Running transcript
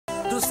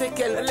ce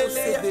qu'elle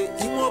possédait,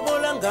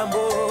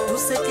 tout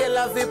ce qu'elle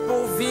avait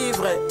pour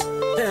vivre.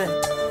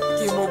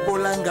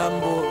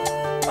 Kimobolangambo.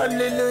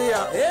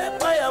 Alléluia. Et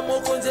pas ya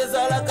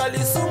mokonjeza la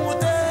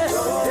kalisumute.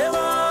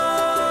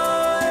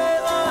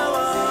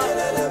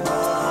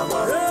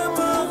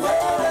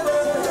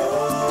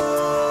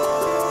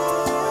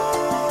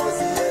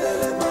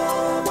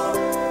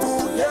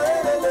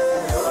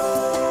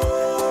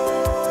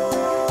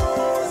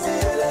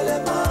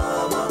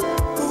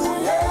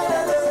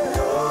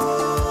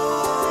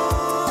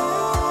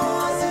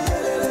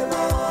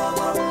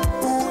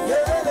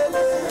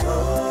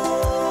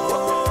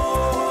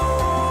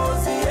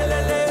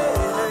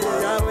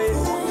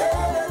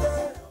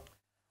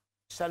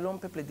 Shalom,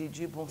 peuple de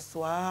Dieu,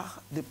 bonsoir.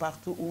 De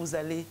partout où vous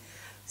allez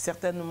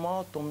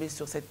certainement tomber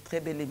sur cette très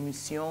belle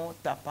émission,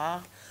 ta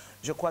part.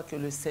 Je crois que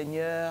le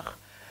Seigneur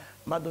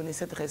m'a donné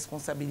cette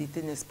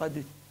responsabilité, n'est-ce pas,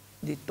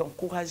 de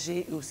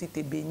t'encourager et aussi te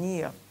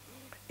bénir.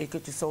 Et que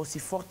tu sois aussi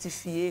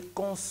fortifié,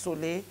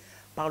 consolé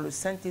par le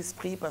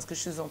Saint-Esprit, parce que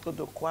je suis en train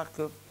de croire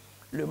que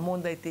le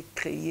monde a été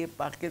créé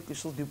par quelque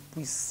chose de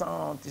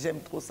puissant.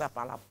 J'aime trop ça,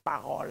 par la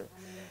parole.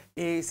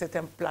 Et c'est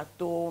un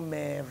plateau,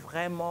 mais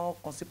vraiment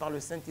conçu par le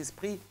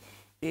Saint-Esprit.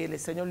 Et le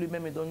Seigneur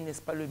lui-même me donne,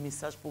 n'est-ce pas, le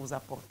message pour vous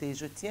apporter.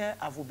 Je tiens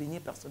à vous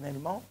bénir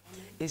personnellement.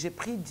 Et j'ai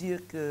prié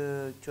Dieu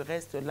que tu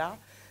restes là.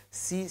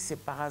 Si c'est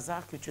par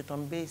hasard que tu es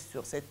tombé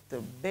sur cette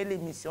belle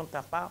émission de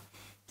ta part,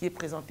 qui est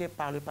présentée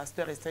par le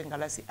pasteur Esther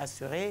Ngalassi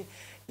Assuré.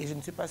 Et je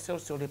ne suis pas seule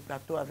sur le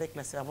plateau avec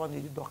la servante de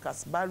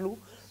Dorcas Balou.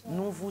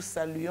 Nous vous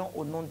saluons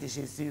au nom de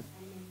Jésus.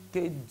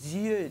 Que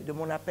Dieu de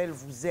mon appel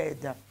vous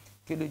aide.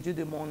 Que le Dieu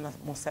de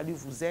mon salut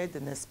vous aide,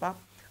 n'est-ce pas,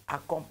 à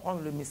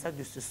comprendre le message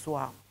de ce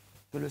soir.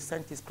 Que le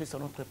Saint-Esprit soit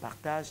notre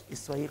partage et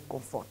soyez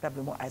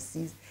confortablement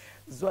assises.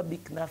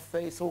 Zoabikna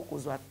feuille,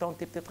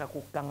 peut-être à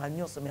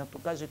Koukangagnon, mais en tout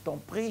cas, je t'en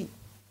prie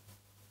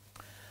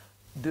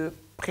de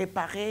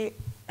préparer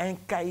un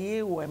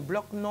cahier ou un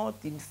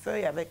bloc-notes, une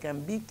feuille avec un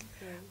bic,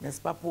 n'est-ce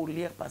pas, pour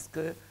lire, parce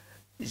que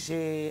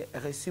j'ai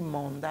reçu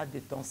mandat de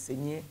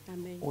t'enseigner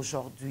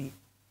aujourd'hui.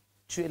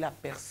 Tu es la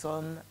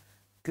personne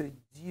que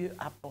Dieu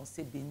a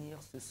pensé bénir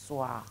ce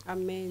soir.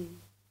 Amen.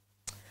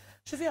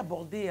 Je vais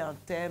aborder un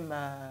thème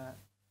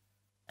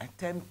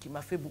qui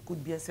m'a fait beaucoup de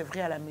bien. C'est vrai,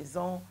 à la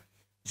maison,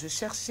 je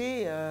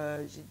cherchais,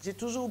 j'ai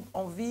toujours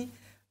envie,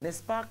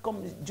 n'est-ce pas,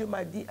 comme Dieu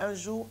m'a dit un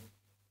jour,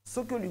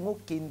 ce que l'humour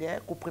kende,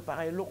 qu'on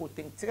préparait l'eau au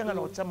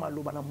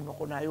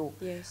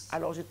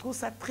Alors, je trouve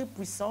ça très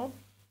puissant,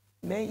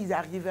 mais il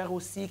arrivait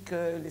aussi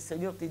que le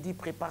Seigneur te dit,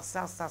 prépare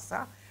ça, ça,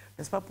 ça,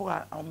 n'est-ce pas, pour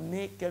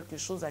emmener quelque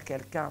chose à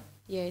quelqu'un.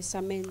 Yes,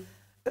 amen.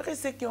 Heureux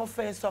ceux qui ont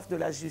fait un soif de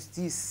la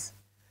justice.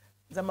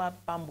 Zama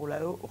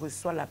Pambolayo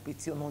reçoit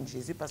l'appétit au nom de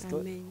Jésus parce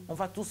qu'on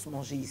va tous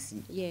manger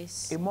ici.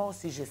 Yes. Et moi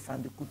aussi, j'ai faim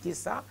d'écouter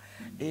ça.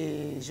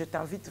 Et je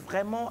t'invite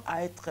vraiment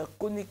à être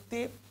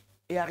connecté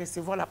et à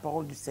recevoir la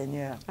parole du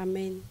Seigneur.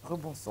 Amen.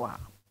 Rebonsoir.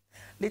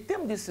 Le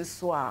thème de ce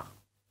soir,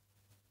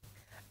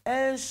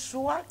 un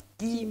choix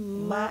qui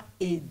m'a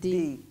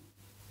aidé.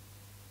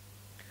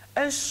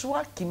 Un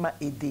choix qui m'a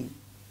aidé.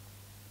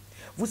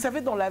 Vous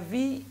savez, dans la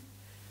vie,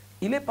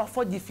 il est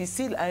parfois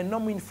difficile à un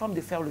homme ou une femme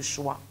de faire le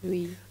choix.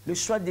 Oui. Le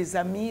choix des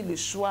amis, le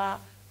choix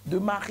de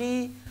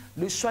mari,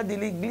 le choix de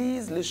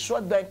l'église, le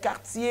choix d'un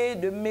quartier,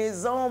 de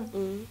maison,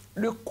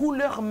 le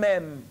couleur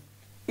même.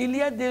 Il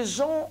y a des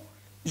gens,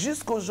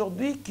 jusqu'à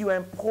aujourd'hui, qui ont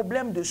un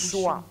problème de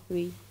choix.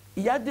 Oui.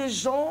 Il y a des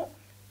gens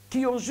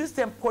qui ont juste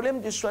un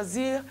problème de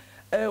choisir.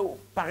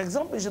 Par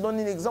exemple, je donne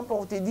un exemple,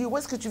 on te dit, où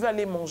est-ce que tu vas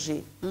aller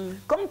manger?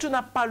 Comme tu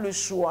n'as pas le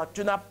choix,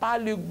 tu n'as pas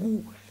le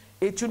goût,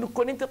 et tu ne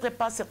connais peut-être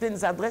pas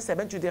certaines adresses, eh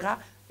bien, tu diras,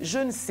 je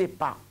ne sais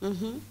pas.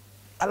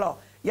 Alors,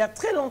 il y a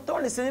très longtemps,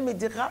 le Seigneur me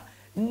dira,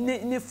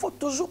 ne faut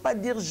toujours pas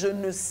dire je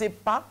ne sais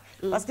pas,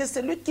 parce que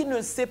celui qui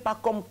ne sait pas,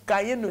 comme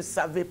Caïn ne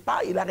savait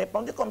pas, il a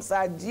répondu comme ça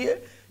à Dieu,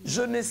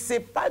 je ne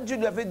sais pas. Dieu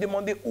lui avait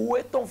demandé, où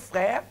est ton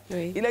frère?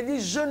 Oui. Il a dit,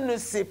 je ne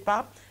sais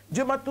pas.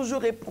 Dieu m'a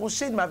toujours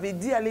reproché, il m'avait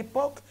dit à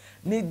l'époque,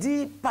 ne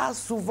dis pas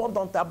souvent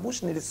dans ta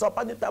bouche, ne le sors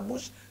pas de ta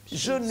bouche,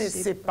 je ne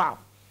sais pas.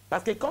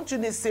 Parce que quand tu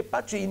ne sais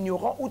pas, tu es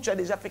ignorant ou tu as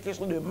déjà fait quelque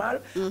chose de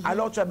mal,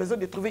 alors tu as besoin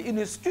de trouver une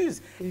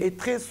excuse. Et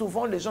très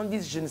souvent, les gens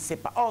disent, je ne sais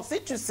pas. Or,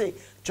 si tu sais,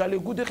 tu as le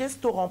goût de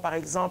restaurant, par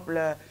exemple,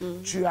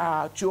 tu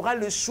auras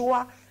le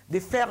choix de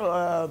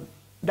faire,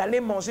 d'aller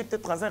manger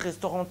peut-être dans un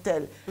restaurant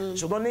tel.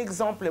 Je donne un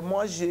exemple.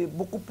 Moi, j'ai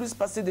beaucoup plus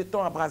passé de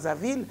temps à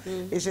Brazzaville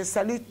et je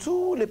salue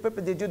tout le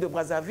peuple de Dieu de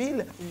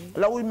Brazzaville,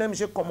 là où même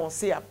j'ai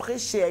commencé à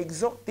prêcher, à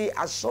exhorter,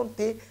 à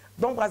chanter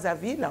dans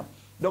Brazzaville.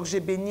 Donc,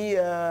 j'ai béni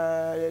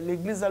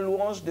l'église à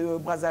l'Orange de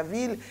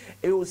Brazzaville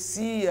et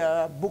aussi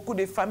beaucoup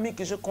de familles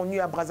que j'ai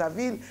connues à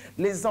Brazzaville,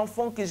 les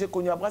enfants que j'ai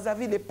connus à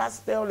Brazzaville, les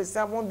pasteurs, les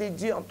servants de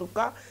Dieu, en tout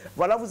cas.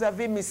 Voilà, vous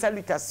avez mes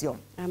salutations.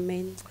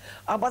 Amen.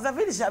 À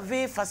Brazzaville,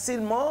 j'avais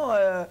facilement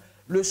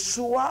le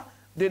choix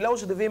de là où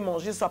je devais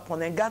manger, soit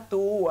prendre un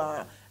gâteau,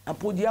 un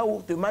pot de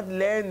yaourt, de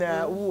madeleine,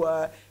 ou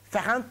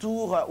faire un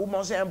tour, ou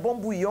manger un bon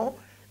bouillon.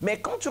 Mais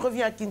quand tu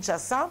reviens à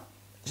Kinshasa,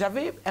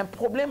 j'avais un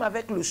problème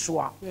avec le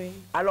choix. Oui.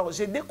 Alors,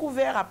 j'ai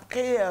découvert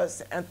après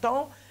un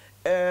temps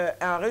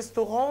un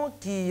restaurant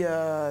qui,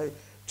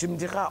 tu me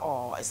diras,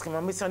 oh, est-ce que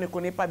ma mère ne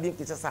connaît pas bien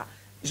Kinshasa?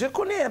 Je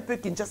connais un peu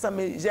Kinshasa,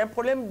 mais j'ai un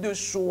problème de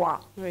choix.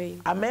 Oui.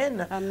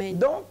 Amen. Amen.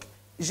 Donc,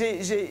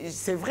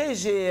 c'est vrai,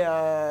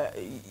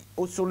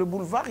 sur le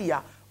boulevard, il y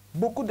a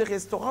beaucoup de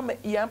restaurants, mais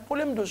il y a un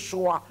problème de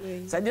choix.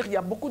 Oui. C'est-à-dire qu'il y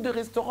a beaucoup de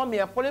restaurants, mais il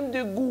y a un problème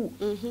de goût.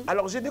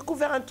 Alors, j'ai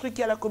découvert un truc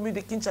qui est à la commune de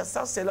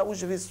Kinshasa. C'est là où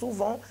je vais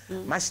souvent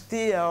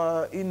m'acheter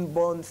une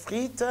bonne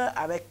frite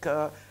avec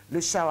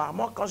le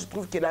shawarma. Quand je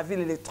trouve que la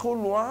ville elle est trop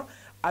loin,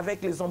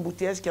 avec les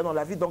embouteillages qu'il y a dans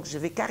la ville, donc je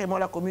vais carrément à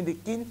la commune de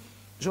Kin.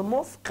 Je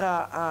m'offre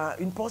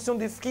une portion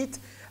de frites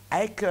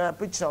avec un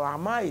peu de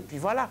shawarma. Et puis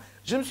voilà,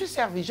 je me suis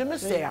servi, je me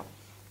sers.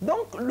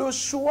 Donc, le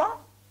choix,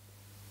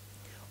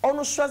 on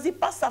ne choisit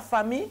pas sa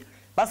famille,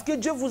 parce que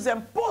Dieu vous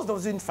impose dans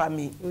une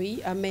famille.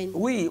 Oui, amen.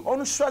 Oui, on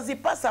ne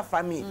choisit pas sa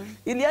famille.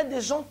 Il y a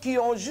des gens qui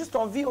ont juste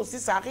envie aussi,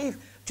 ça arrive.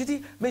 Tu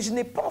dis, mais je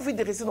n'ai pas envie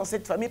de rester dans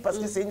cette famille parce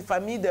que c'est une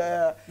famille de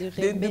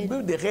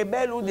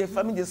rebelles ou des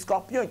familles de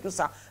scorpions et tout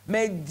ça.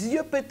 Mais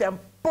Dieu peut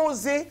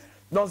t'imposer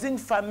dans une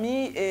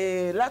famille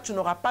et là, tu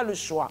n'auras pas le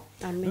choix.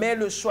 Amen. Mais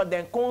le choix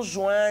d'un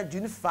conjoint,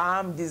 d'une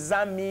femme, des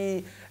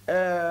amis,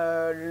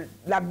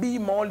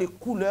 l'habillement, les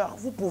couleurs,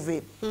 vous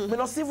pouvez.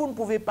 Maintenant, si vous ne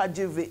pouvez pas,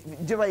 Dieu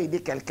va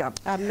aider quelqu'un.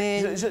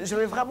 Amen. Je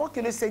veux vraiment que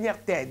le Seigneur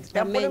t'aide. C'est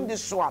un problème de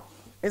choix.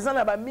 Les gens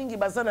là-bas, mingi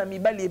bazana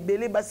mibali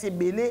belé, basi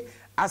belé,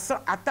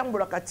 attendre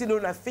la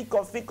na fille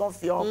confiant, fille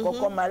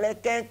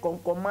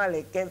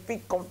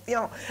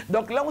confiant.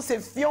 Donc là où c'est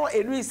fiant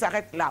et lui il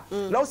s'arrête là.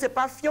 Là où c'est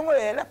pas fiant,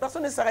 la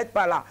personne ne s'arrête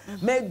pas là.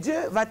 Mais Dieu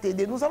va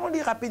t'aider. Nous allons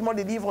lire rapidement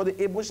le livre de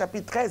Hébreux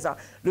chapitre 13,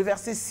 le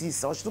verset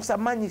 6. Je trouve ça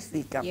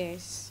magnifique.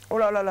 Yes. Oh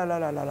là là là là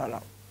là là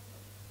là.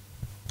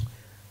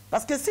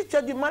 Parce que si tu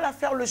as du mal à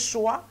faire le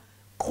choix,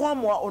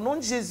 crois-moi, au nom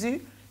de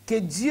Jésus, que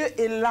Dieu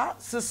est là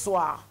ce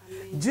soir.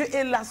 Amen. Dieu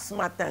est là ce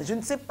matin. Je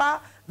ne sais pas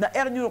dans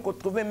RNU qu'on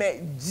trouve, mais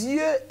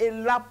Dieu est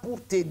là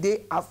pour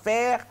t'aider à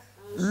faire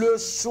le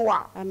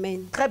choix.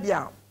 Amen. Très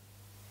bien.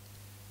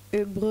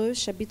 Hébreux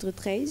chapitre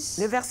 13.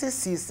 Le verset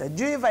 6.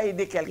 Dieu va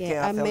aider quelqu'un à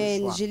faire le choix.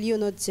 Amen. Je lis au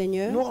nom de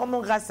Seigneur. Nous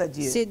rendons grâce à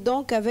Dieu. C'est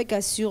donc avec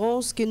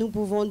assurance que nous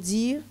pouvons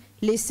dire,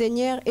 le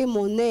Seigneur est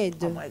mon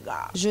aide. Oh my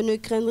God. Je ne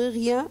craindrai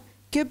rien.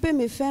 Que peut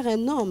me faire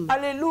un homme?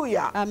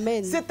 Alléluia.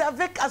 Amen. C'est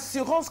avec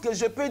assurance que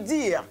je peux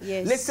dire,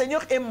 le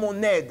Seigneur est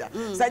mon aide.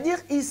 C'est-à-dire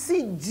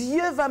ici,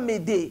 Dieu va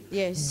m'aider.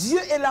 Dieu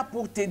est là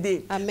pour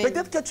t'aider.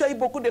 Peut-être que tu as eu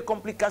beaucoup de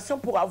complications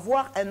pour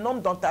avoir un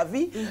homme dans ta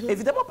vie,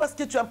 évidemment parce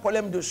que tu as un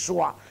problème de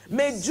choix.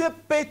 Mais Dieu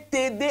peut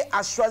t'aider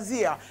à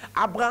choisir.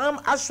 Abraham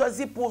a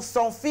choisi pour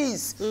son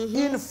fils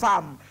une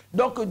femme.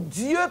 Donc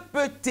Dieu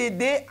peut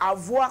t'aider à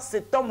voir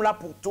cet homme-là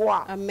pour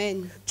toi.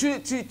 Amen.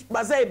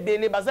 Baza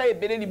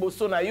ebele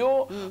liboso na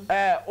yo,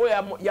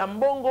 oya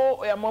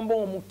mbongo, oya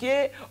mbongo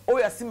muke,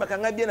 oya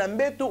simakanga bien na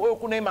mbetu, oya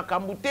kuna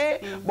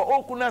makambute,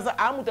 oya kuna za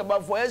amuta ba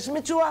voyage.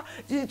 Mais tu vois,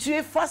 tu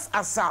es face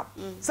à ça.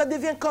 Ça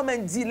devient comme un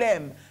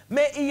dilemme.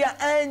 Mais il y a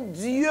un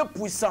Dieu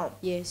puissant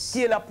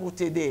qui est là pour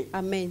t'aider.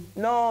 Amen.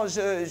 Non,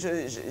 j'ai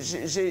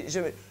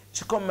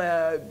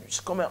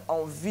comme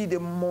envie de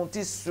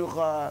monter sur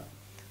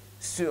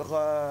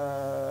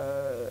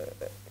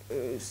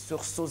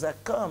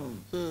Sozacom.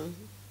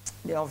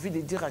 J'ai envie de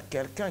dire à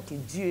quelqu'un que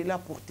Dieu est là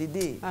pour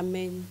t'aider.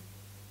 Amen.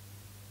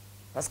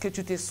 Parce que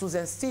tu te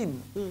sous-estimes,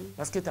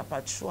 parce que tu n'as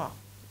pas de choix.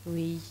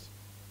 Oui.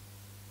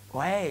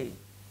 Ouais.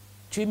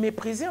 Tu es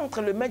méprisé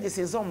entre le maître de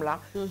ces hommes-là,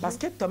 parce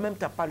que toi-même,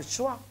 tu n'as pas le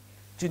choix.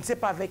 Tu ne sais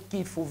pas avec qui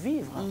il faut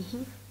vivre.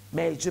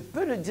 Mais je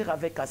peux le dire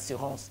avec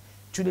assurance.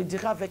 Tu le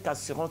diras avec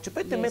assurance. Tu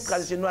peux te mettre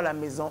à genoux à la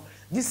maison.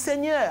 Dis,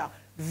 Seigneur,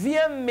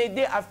 viens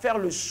m'aider à faire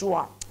le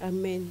choix.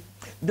 Amen.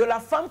 De la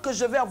femme que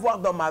je vais avoir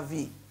dans ma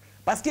vie.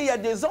 Parce qu'il y a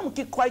des hommes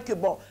qui croient que,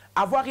 bon,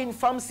 avoir une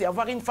femme, c'est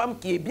avoir une femme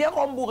qui est bien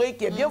rembourrée,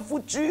 qui est bien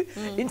foutue,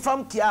 une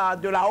femme qui a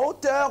de la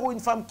hauteur ou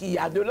une femme qui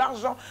a de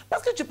l'argent.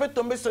 Parce que tu peux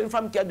tomber sur une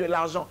femme qui a de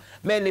l'argent,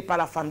 mais elle n'est pas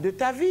la femme de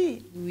ta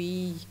vie.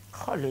 Oui.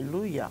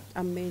 Alléluia.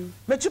 Amen.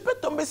 Mais tu peux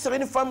tomber sur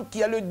une femme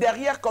qui a le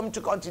derrière, comme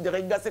quand tu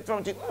regardes cette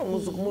femme, tu dis,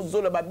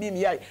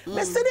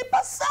 mais ce n'est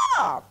pas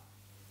ça.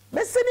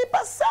 Mais ce n'est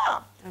pas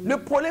ça. Amen.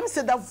 Le problème,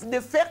 c'est de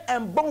faire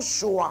un bon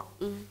choix.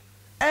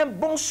 Un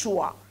bon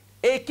choix.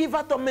 Et qui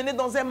va t'emmener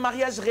dans un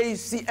mariage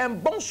réussi. Un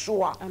bon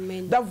choix.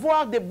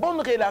 D'avoir des bonnes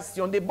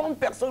relations, des bonnes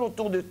personnes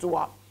autour de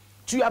toi.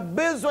 Tu as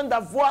besoin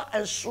d'avoir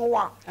un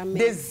choix. Amen.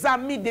 Des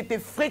amis, de tes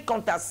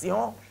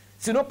fréquentations.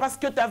 Sinon, parce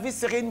que ta vie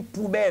serait une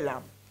poubelle.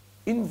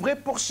 Une vraie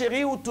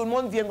porcherie où tout le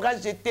monde viendra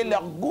jeter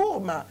leur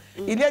gourme.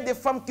 Il y a des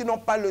femmes qui n'ont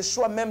pas le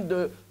choix même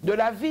de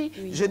la vie.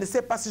 Je ne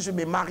sais pas si je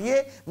vais marier.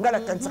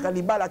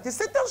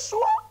 C'est un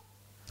choix.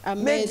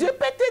 Amen. Mais Dieu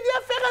peut t'aider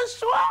à faire un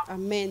choix.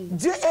 Amen.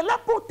 Dieu est là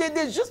pour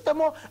t'aider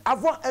justement à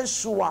avoir un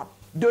choix.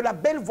 De la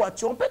belle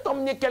voiture. On peut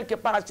t'emmener quelque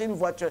part acheter une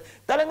voiture.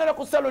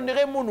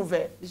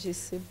 Je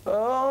sais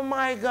pas. Oh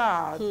my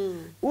God.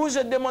 Où je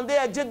demandais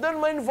à Dieu,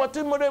 donne-moi une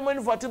voiture, donne-moi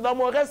une voiture. Dans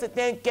mon rêve,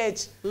 c'était un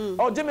catch.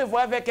 Oh, Dieu me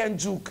voit avec un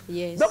juke.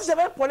 Donc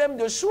j'avais un problème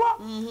de choix.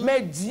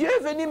 Mais Dieu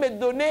est venu me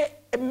donner,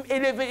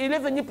 il est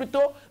venu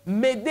plutôt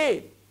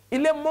m'aider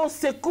Il est mon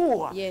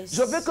secours. Yes.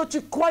 Je veux que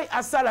tu croies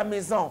à ça à la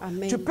maison.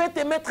 Amen. Tu peux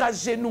te mettre à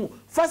genoux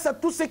face à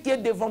tout ce qui est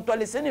devant toi.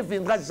 Le Seigneur ne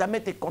viendra jamais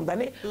te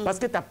condamner parce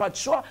que tu n'as pas de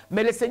choix.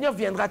 Mais le Seigneur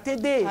viendra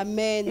t'aider.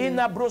 Amen.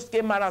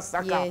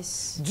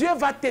 Yes. Dieu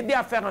va t'aider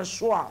à faire un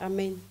choix.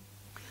 Amen.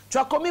 Tu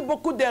as commis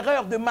beaucoup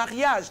d'erreurs de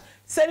mariage.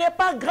 Ce n'est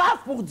pas grave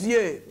pour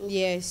Dieu.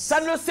 Yes.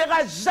 Ça ne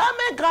sera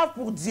jamais grave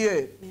pour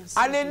Dieu. Merci.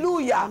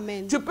 Alléluia.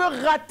 Amen. Tu peux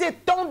rater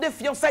tant de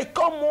fiançailles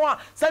comme moi.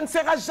 Ça ne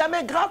sera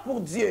jamais grave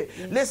pour Dieu.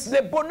 Yes.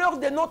 Le bonheur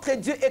de notre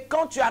Dieu est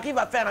quand tu arrives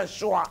à faire un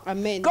choix.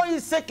 Amen. Quand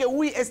il sait que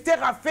oui,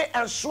 Esther a fait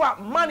un choix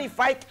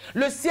magnifique,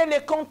 le ciel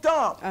est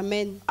content.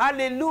 Amen.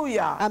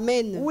 Alléluia.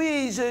 Amen.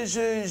 Oui,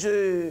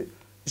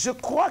 je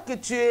crois que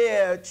tu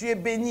es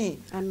béni.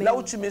 Amen. Là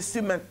où tu me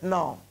suis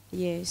maintenant.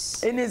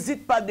 Yes. Et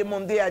n'hésite pas à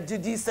demander à Dieu,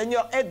 dis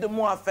Seigneur,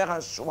 aide-moi à faire un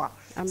choix.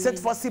 Amen. Cette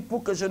fois-ci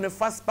pour que je ne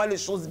fasse pas les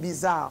choses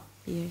bizarres.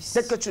 Yes.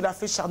 Peut-être que tu l'as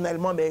fait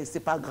charnellement, mais ce n'est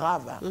pas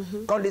grave.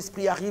 Quand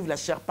l'esprit arrive, la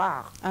chair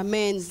part.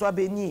 Amen. Sois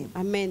béni.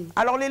 Amen.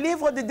 Alors, le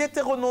livre de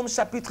Deutéronome,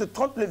 chapitre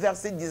 30, le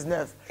verset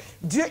 19.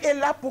 Dieu est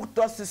là pour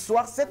toi ce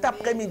soir, cet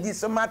après-midi,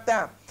 ce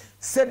matin.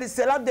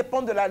 Cela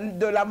dépend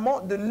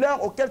de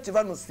l'heure auquel tu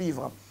vas nous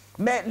suivre.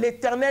 Mais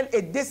l'Éternel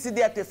est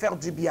décidé à te faire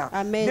du bien.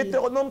 Amen.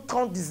 Deutéronome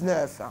 30,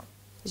 19.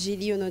 J'ai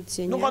lu au nom du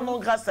Seigneur. Nous rendons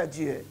grâce à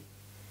Dieu.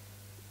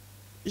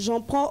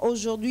 J'en prends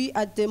aujourd'hui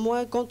à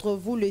témoin contre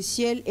vous le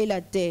ciel et la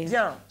terre.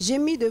 Bien. J'ai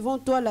mis devant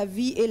toi la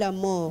vie et la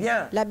mort,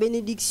 Bien. la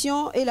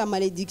bénédiction et la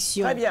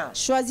malédiction. Très bien.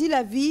 Choisis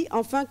la vie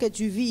afin que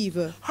tu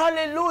vives.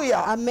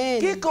 Alléluia.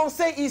 Amen. Qui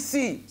conseille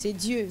ici? C'est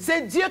Dieu.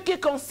 C'est Dieu qui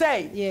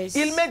conseille. Yes.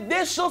 Il met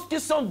des choses qui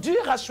sont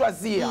dures à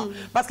choisir.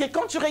 Parce que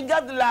quand tu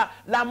regardes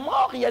la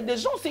mort, il y a des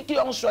gens aussi qui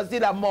ont choisi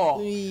la mort.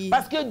 Oui.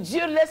 Parce que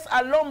Dieu laisse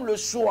à l'homme le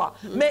choix.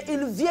 Mais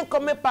il vient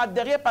quand même par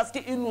derrière parce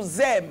qu'il nous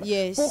aime.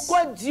 Yes.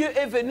 Pourquoi Dieu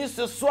est venu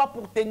ce soir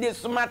pour t'aider,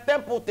 ce matin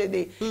pour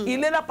t'aider?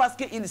 Il est là parce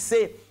qu'il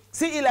sait.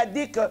 S'il a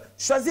dit que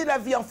choisis la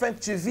vie afin que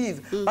tu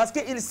vives, parce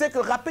qu'il sait que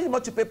rapidement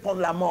tu peux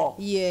prendre la mort.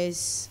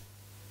 Yes.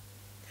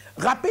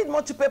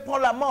 Rapidement tu peux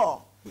prendre la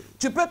mort.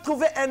 Tu peux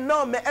trouver un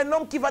homme, mais un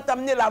homme qui va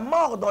t'amener la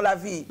mort dans la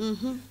vie.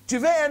 Tu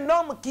veux un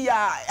homme qui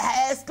a...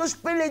 Est-ce que je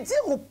peux le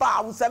dire ou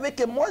pas? Vous savez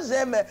que moi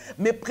j'aime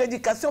mes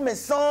prédications, mais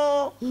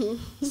sans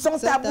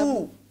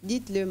tabou.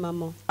 Dites-le,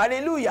 maman.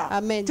 Alléluia.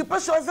 Amen. Tu peux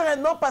choisir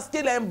un homme parce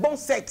qu'il a un bon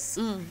sexe.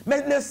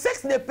 Mais le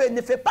sexe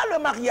ne fait pas le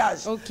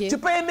mariage. Okay. Tu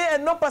peux aimer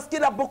un homme parce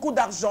qu'il a beaucoup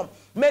d'argent.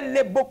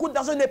 Mais beaucoup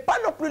d'argent n'est pas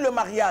non plus le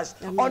mariage.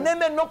 Amen. On aime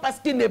un homme parce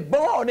qu'il est bon.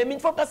 On aime une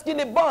femme parce qu'il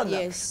est bonne.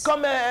 Yes.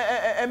 Comme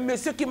un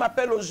monsieur qui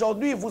m'appelle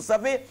aujourd'hui, vous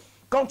savez...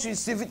 Quand tu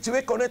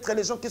veux connaître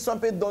les gens qui sont un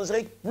peu dangereux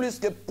plus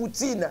que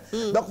Poutine.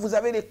 Donc vous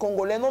avez les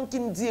Congolais. Un homme qui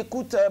me dit,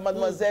 écoute,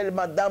 mademoiselle,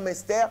 madame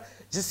Esther,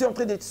 je suis en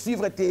train de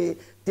suivre tes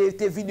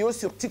vidéos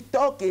sur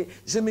TikTok et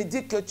je me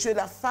dis que tu es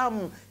la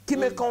femme qui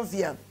me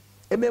convient.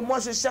 Et mais moi,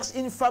 je cherche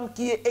une femme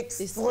qui est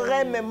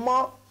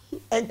extrêmement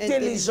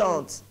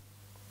intelligente.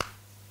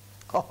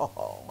 Oh,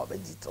 ben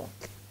dis donc.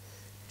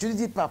 Tu lui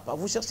dis, papa,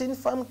 vous cherchez une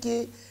femme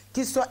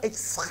qui soit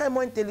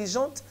extrêmement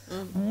intelligente.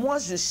 Moi,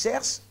 je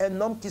cherche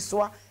un homme qui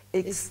soit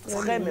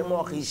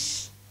extrêmement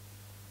riche.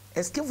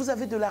 Est-ce que vous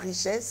avez de la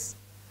richesse?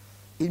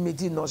 Il me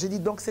dit non. J'ai dit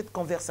donc cette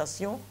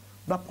conversation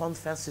va prendre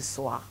fin ce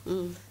soir.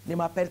 Ne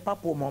m'appelle pas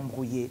pour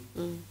m'embrouiller.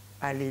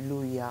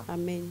 Alléluia.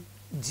 Amen.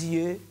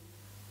 Dieu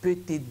peut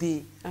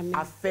t'aider Amen.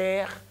 à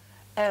faire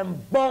un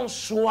bon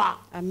choix.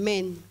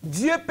 Amen.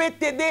 Dieu peut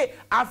t'aider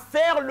à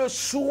faire le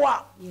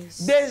choix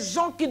des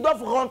gens qui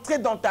doivent rentrer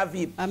dans ta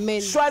vie.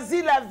 Amen.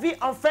 Choisis la vie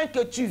afin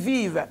que tu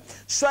vives.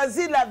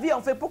 Choisis la vie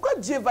enfin. Pourquoi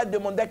Dieu va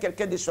demander à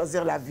quelqu'un de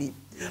choisir la vie?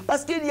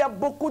 Parce qu'il y a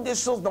beaucoup de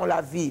choses dans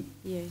la vie.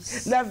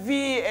 Yes. La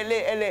vie,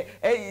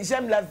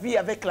 j'aime la vie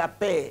avec la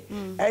paix.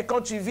 Et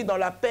quand tu vis dans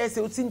la paix,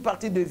 c'est aussi une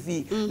partie de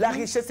vie. La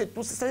richesse et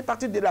tout, ça fait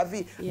partie de la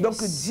vie. Yes.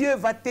 Donc Dieu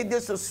va t'aider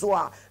ce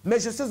soir. Mais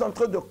je suis en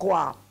train de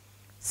croire.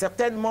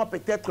 Certainement,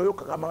 peut-être,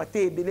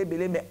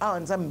 mais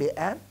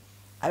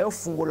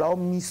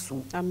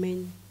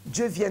Amen.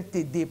 Dieu vient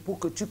t'aider pour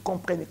que tu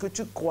comprennes, que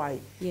tu croies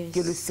que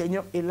le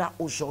Seigneur est là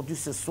aujourd'hui,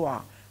 ce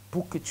soir,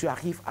 pour que tu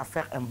arrives à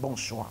faire un bon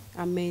choix.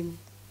 Amen.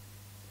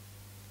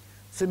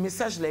 Ce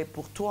message-là est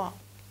pour toi.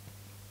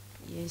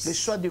 Yes. Le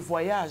choix de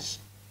voyage.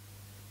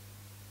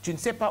 Tu ne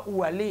sais pas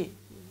où aller.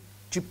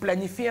 Tu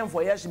planifies un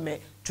voyage,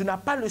 mais tu n'as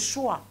pas le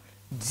choix.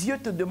 Dieu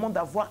te demande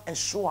d'avoir un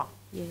choix.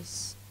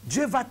 Yes.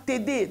 Dieu va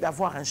t'aider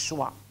d'avoir un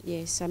choix.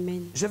 Yes,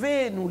 amen. Je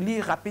vais nous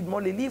lire rapidement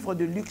les livres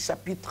de Luc,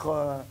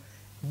 chapitre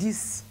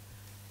 10,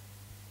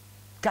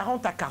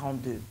 40 à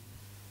 42.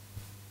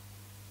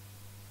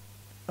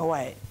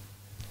 Ouais.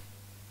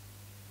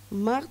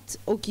 Marthe,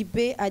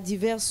 occupée à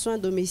divers soins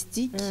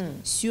domestiques,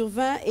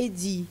 survint et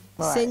dit,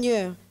 Ouais.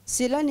 Seigneur,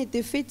 cela ne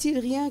te fait-il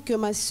rien que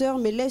ma sœur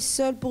me laisse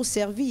seule pour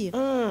servir?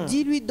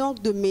 Dis-lui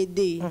donc de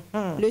m'aider.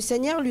 Le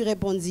Seigneur lui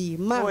répondit,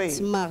 Marthe,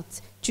 Oui.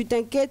 Marthe, tu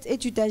t'inquiètes et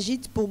tu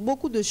t'agites pour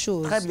beaucoup de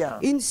choses. Très bien.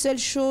 Une seule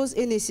chose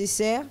est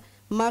nécessaire.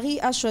 Marie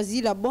a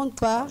choisi la bonne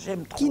part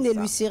J'aime trop qui ne ça.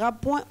 lui sera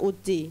point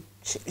ôtée.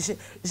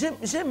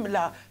 J'aime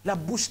la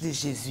bouche de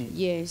Jésus.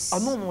 Yes. Oh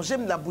non, non,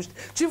 j'aime la bouche.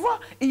 Tu vois,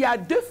 il y a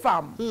deux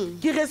femmes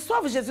qui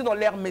reçoivent Jésus dans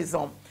leur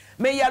maison.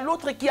 Mais il y a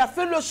l'autre qui a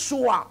fait le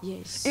choix.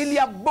 Il y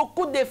a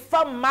beaucoup de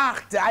femmes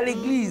martes à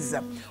l'église.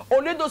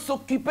 Au lieu de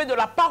s'occuper de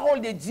la parole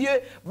de Dieu,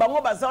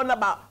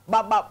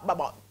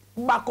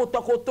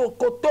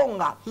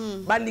 kotonga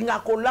balinga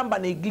kolamba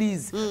na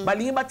église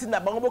balingi batina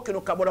bango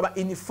bokeno kabola ba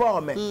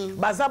uniforme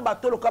baza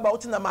batolo ka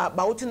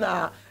bauti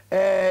na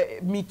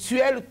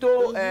mutuelle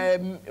to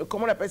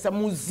comment on appelle ça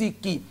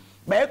musique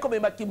comme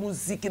qui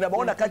musique na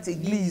bango na kati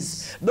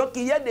église. Donc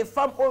il y a des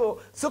femmes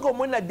ce que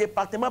moi na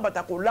département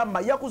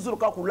batakolamba ya kuzulu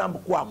ka kolamba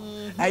quoi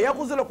ya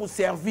kuzulu ko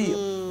servir.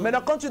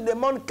 Maintenant quand tu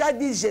demandes qu'a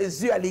dit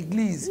Jésus à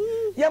l'église,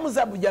 il y a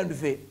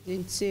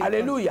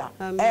alléluia.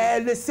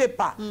 Elle ne sait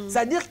pas.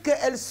 C'est-à-dire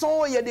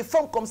qu'il y a des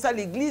femmes comme ça à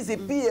l'église et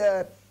puis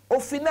au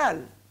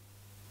final,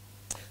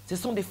 ce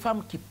sont des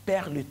femmes qui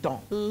perdent le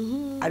temps.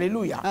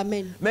 Alléluia.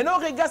 Amen. Maintenant,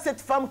 regarde cette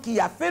femme qui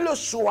a fait le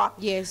choix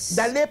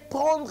d'aller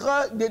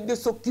prendre, de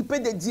s'occuper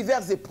de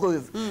diverses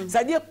épreuves.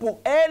 C'est-à-dire pour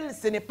elle,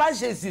 ce n'est pas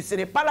Jésus, ce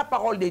n'est pas la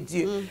parole de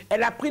Dieu.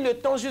 Elle a pris le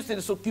temps juste de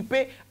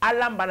s'occuper à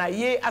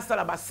l'ambanaye, à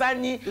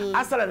salabasani,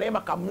 à salanaye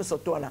makamuno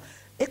sotoana.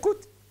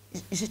 Écoute,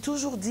 j'ai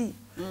toujours dit,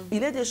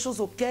 il y a des choses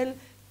auxquelles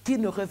qui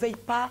ne réveillent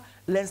pas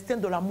l'instinct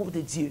de l'amour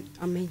de Dieu.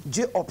 Amen.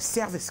 Dieu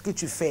observe ce que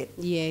tu fais.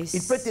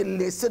 Il peut te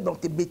laisser dans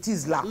tes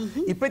bêtises là.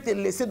 Il peut te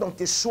laisser dans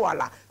tes choix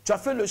là. Tu as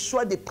fait le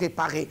choix de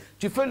préparer.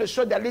 Tu fais le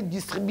choix d'aller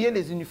distribuer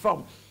les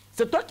uniformes.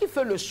 C'est toi qui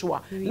fais le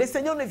choix. Le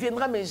Seigneur ne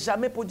viendra mais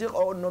jamais pour dire «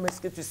 Oh non, mais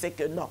est-ce que tu sais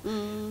que non ?»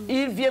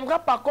 Il viendra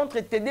par contre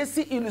t'aider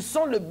si il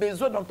sent le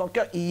besoin dans ton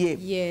cœur y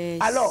est.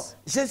 Alors,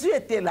 Jésus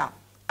était là.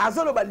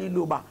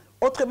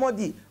 Autrement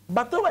dit,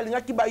 mais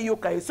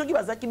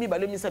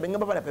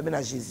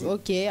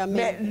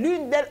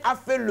l'une d'elles a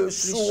fait le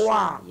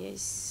choix.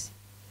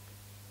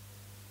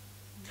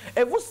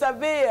 Et vous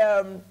savez,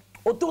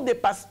 autour des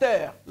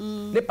pasteurs,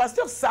 les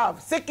pasteurs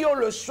savent, ceux qui ont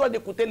le choix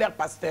d'écouter leur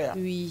pasteur.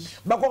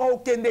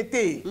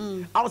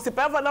 Alors c'est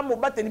pas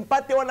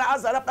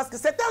parce que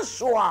c'est un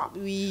choix.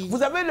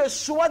 Vous avez le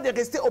choix de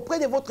rester auprès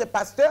de votre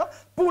pasteur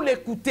pour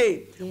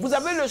l'écouter. Vous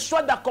avez le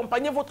choix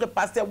d'accompagner votre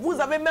pasteur. Vous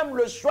avez même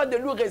le choix de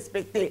lui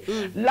respecter.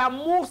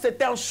 L'amour,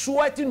 c'est un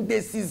choix, c'est une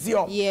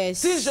décision.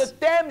 Si je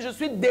t'aime, je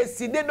suis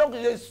décidé, donc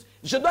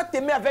je dois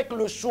t'aimer avec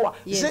le choix.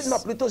 Non,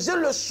 plutôt, j'ai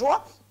le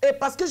choix et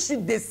parce que je suis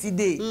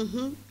décidé.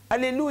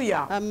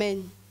 Alléluia.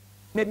 Amen.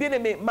 Mais bien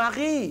aimé,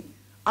 Marie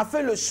a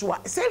fait le choix.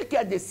 C'est elle qui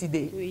a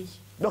décidé.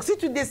 Donc si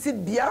tu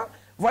décides bien,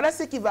 voilà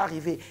ce qui va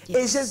arriver.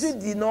 Et Jésus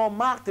dit non,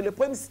 Marthe, le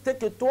problème c'était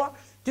que toi,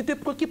 tu te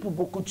préoccupes pour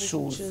beaucoup de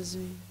choses.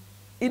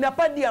 Il n'a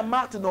pas dit à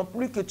Marthe non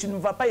plus que tu ne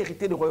vas pas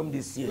hériter le royaume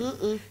des cieux.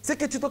 C'est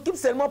que tu t'occupes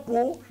seulement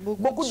pour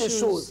beaucoup de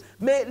choses.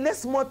 Mais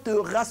laisse-moi te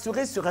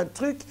rassurer sur un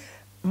truc.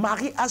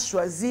 Marie a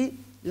choisi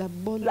la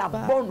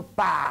bonne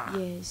part.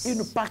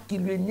 Une part qui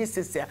lui est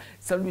nécessaire.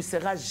 Ça ne lui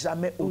sera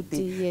jamais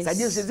ôté.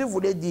 C'est-à-dire, Jésus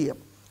voulait dire,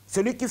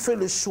 celui qui fait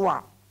le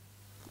choix.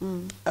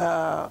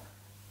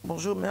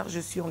 Bonjour mère, je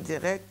suis en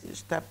direct.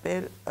 Je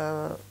t'appelle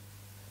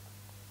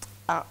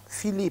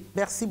Philippe.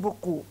 Merci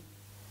beaucoup.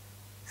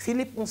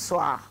 Philippe,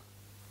 bonsoir.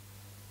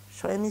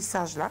 Je fais un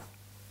message là.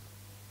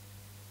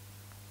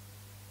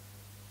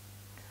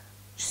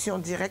 Je suis en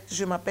direct.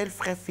 Je m'appelle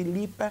frère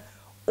Philippe.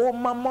 Oh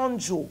maman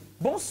Jo.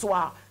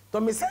 Bonsoir. Ton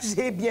message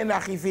est bien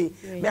arrivé.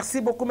 Merci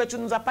beaucoup, mais tu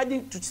ne nous as pas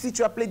dit si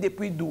tu appelais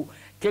depuis d'où.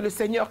 Que le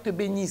Seigneur te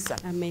bénisse.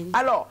 Amen.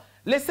 Alors,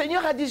 le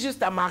Seigneur a dit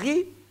juste à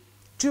Marie,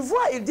 tu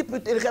vois,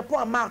 il répond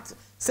à Marthe,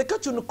 ce que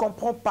tu ne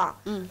comprends pas,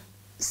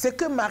 ce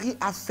que Marie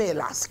a fait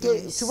là,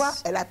 tu vois,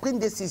 elle a pris une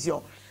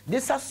décision de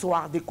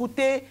s'asseoir,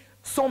 d'écouter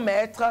son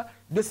maître,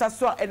 de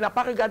s'asseoir. Elle n'a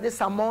pas regardé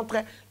sa montre.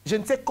 Je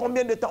ne sais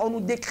combien de temps, on ne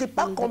nous décrit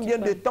pas combien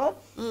de temps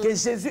que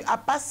Jésus a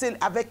passé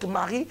avec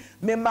Marie,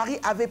 mais Marie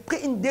avait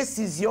pris une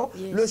décision.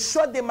 Le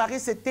choix de Marie,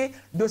 c'était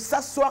de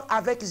s'asseoir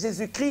avec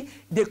Jésus-Christ,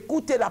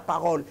 d'écouter la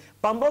parole.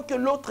 Pendant que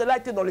l'autre là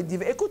était dans le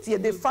divin. Écoute, il y a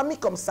des familles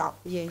comme ça.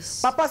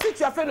 Papa, si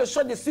tu as fait le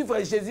choix de suivre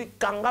Jésus,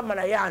 Kanga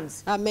Malayans.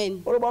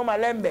 Amen.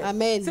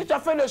 Amen. Si tu as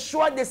fait le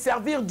choix de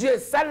servir Dieu,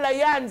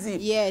 Salayanzi.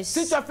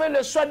 Si tu as fait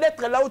le choix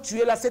d'être là où tu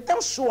es là, c'est un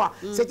choix,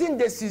 c'est une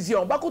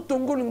décision. Baku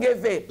tungulu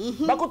ngeve.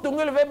 Baku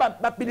tungulu ngeve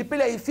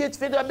pilipili ifi tu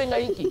fais de la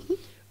bengaiki.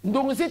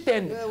 Ndungu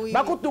ziten.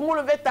 Baku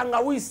tungulu ngeve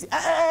tangawisi.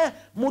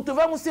 Mutu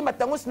va musi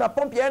matangosi na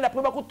pompe ya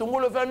après baku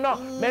tungulu ngeve non.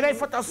 Maintenant il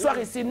faut t'asseoir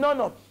ici. Non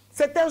non,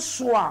 c'est un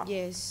choix.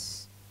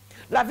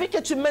 La vie que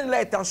tu mènes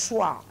là est un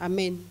choix.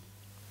 Amen.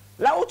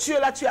 Là où tu es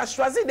là, tu as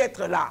choisi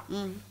d'être là.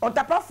 On ne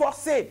t'a pas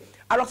forcé.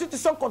 Alors si tu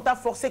sens qu'on t'a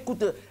forcé,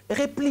 écoute,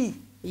 replie.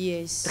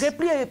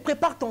 Replie et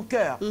prépare ton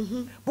cœur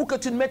pour que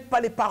tu ne mettes pas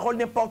les paroles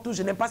n'importe où.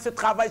 Je n'aime pas ce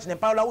travail, je n'aime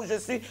pas là où je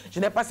suis, je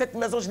n'aime pas cette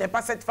maison, je n'aime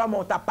pas cette femme.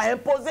 On ne t'a pas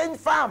imposé une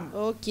femme.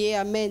 Ok,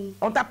 amen.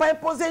 On ne t'a pas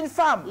imposé une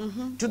femme.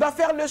 Tu dois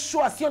faire le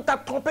choix. Si on t'a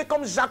trompé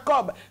comme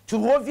Jacob, tu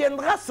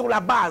reviendras sur la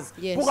base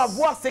pour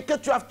avoir ce que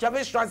tu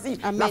avais choisi,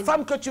 la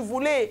femme que tu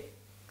voulais.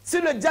 Si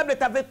le diable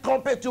t'avait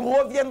trompé, tu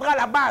reviendras à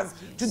la base.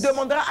 Tu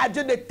demanderas à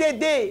Dieu de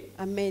t'aider.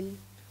 Amen.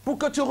 Pour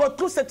que tu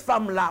retrouves cette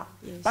femme-là.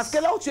 Parce que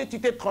là où tu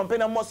t'es trompé,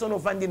 dans moi, son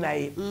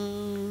Vandinaï.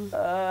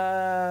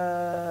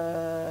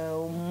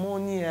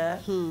 Moni,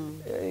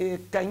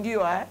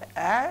 Kangio,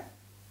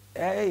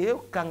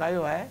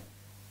 Kangayo,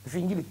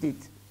 Vingil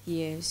tête.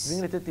 Yes.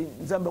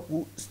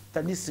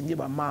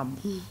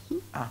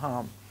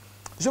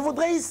 Je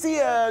voudrais ici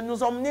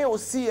nous emmener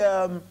aussi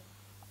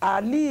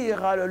à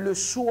lire le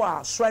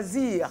choix,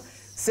 choisir,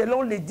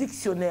 selon les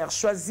dictionnaires,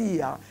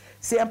 choisir.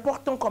 C'est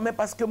important quand même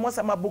parce que moi,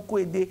 ça m'a beaucoup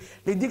aidé.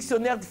 Les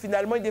dictionnaires,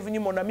 finalement, est devenu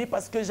mon ami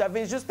parce que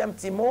j'avais juste un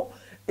petit mot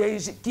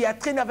qui a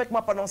traîné avec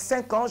moi pendant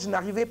 5 ans. Je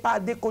n'arrivais pas à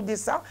décoder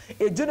ça.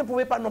 Et Dieu ne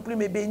pouvait pas non plus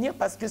me bénir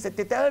parce que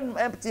c'était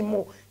un petit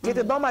mot qui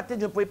était dans ma tête.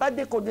 Je ne pouvais pas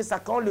décoder ça.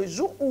 Quand le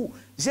jour où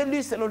j'ai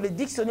lu selon le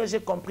dictionnaire, j'ai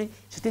compris,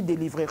 j'étais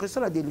délivré.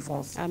 Reçois la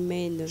délivrance.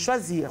 Amen.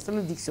 Choisir, selon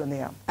le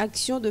dictionnaire.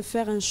 Action de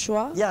faire un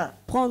choix. Bien.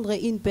 Prendre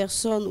une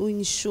personne ou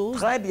une chose.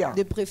 Très bien.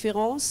 De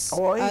préférence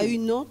Oui. à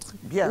une autre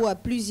Bien. ou à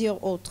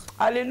plusieurs autres.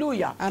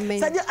 Alléluia. Amen.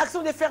 C'est-à-dire,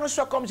 action de faire un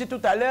choix, comme j'ai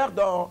tout à l'heure,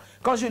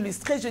 quand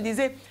j'illustrais, je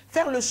disais,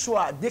 faire le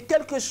choix de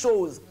quelque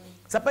chose.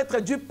 Ça peut être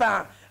du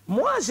pain.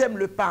 Moi, j'aime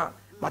le pain.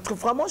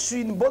 Vraiment, je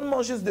suis une bonne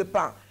mangeuse de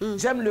pain.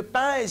 J'aime le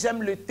pain et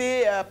j'aime le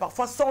thé,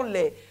 parfois sans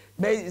lait.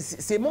 Mais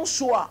c'est mon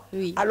choix.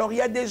 Oui. Alors, il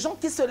y a des gens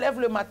qui se lèvent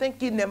le matin,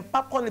 qui n'aiment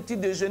pas prendre le petit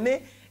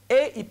déjeuner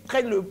et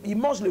ils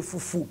mangent le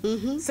foufou.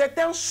 C'est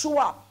un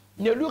choix.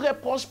 Ne lui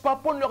reproche pas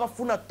pour leur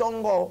faire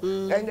tongo.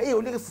 Et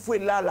au lieu de foufou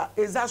là,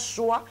 ils ont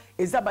choix,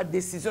 ils ont une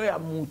décision à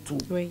moutou.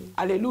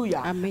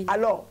 Alléluia. Amen.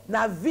 Alors,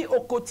 dans la vie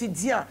au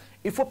quotidien,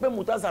 il faut pas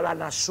mouton à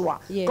la choix.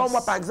 Yes. Comme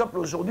moi, par exemple,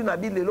 aujourd'hui, dans la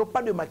vie,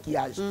 pas de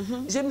maquillage.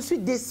 Je me suis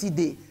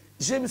décidé.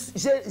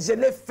 Je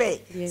l'ai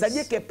fait. Yes.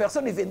 C'est-à-dire que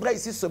personne ne viendra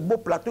ici, ce beau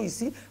plateau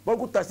ici. Bon,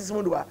 écoute, assis, ce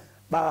monde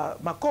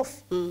ma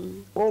coiffe.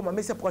 Oh, maman,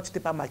 c'est pourquoi tu t'es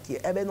pas maquillée?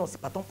 Eh bien non, c'est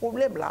pas ton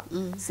problème là.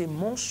 C'est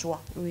mon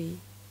choix. Oui.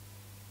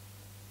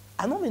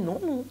 Ah non, mais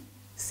non, non.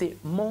 C'est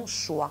mon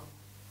choix.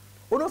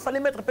 Oh non, il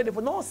fallait mettre un peu de...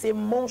 Non, c'est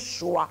mon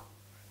choix.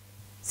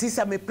 Si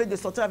ça me plaît de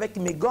sortir avec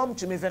mes gommes,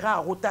 tu me verras à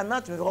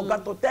Rotana, tu me verras au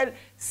Grand Hôtel.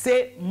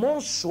 C'est mon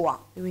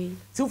choix. Oui.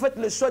 Si vous faites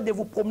le choix de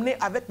vous promener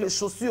avec les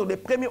chaussures, les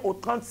premiers au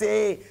 30,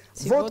 c'est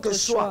votre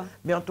choix.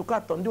 Mais en tout cas,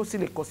 attendez aussi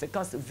les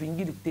conséquences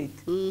vingues de tête.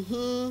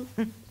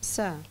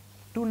 Ça.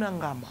 Tout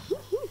n'angama.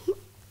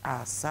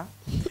 Ah, ça.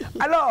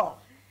 Alors,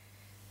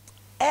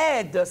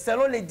 aide,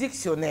 selon les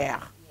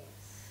dictionnaires.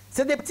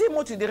 C'est des petits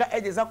mots, tu dirais,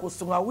 aide des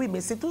akosonga. Oui, mais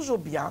c'est toujours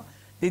bien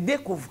de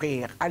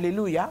découvrir.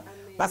 Alléluia. Amen.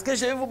 Parce que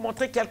je vais vous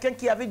montrer quelqu'un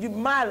qui avait du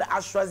mal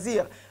à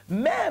choisir.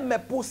 Même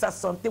pour sa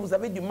santé, vous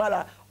avez du mal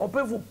à... On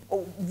peut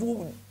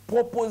vous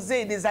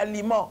proposer des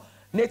aliments.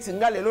 Moi,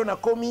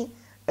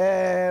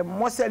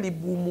 c'est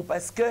l'iboumu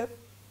parce que...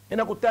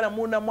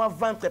 Moi,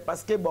 ventre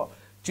parce que bon,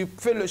 tu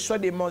fais le choix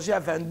de manger à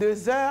 22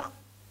 h.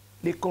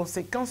 Les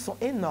conséquences sont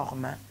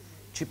énormes. Hein.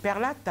 Tu perds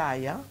la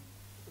taille. Hein.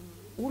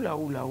 Oula,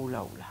 oula,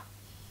 oula, oula.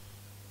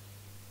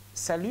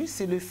 Salut,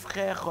 c'est le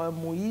frère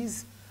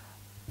Moïse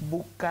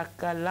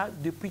Boukakala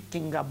depuis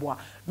Kingabwa.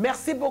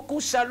 Merci beaucoup,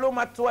 shalom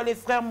à toi, les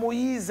frères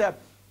Moïse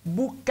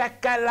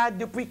Boukakala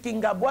depuis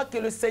Kingabwa. Que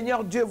le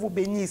Seigneur Dieu vous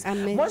bénisse.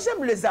 Amen. Moi,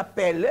 j'aime les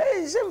appels.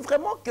 J'aime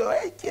vraiment qu'il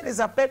y ait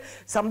les appels.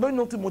 Ça me donne une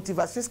autre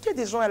motivation. Est-ce qu'il y a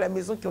des gens à la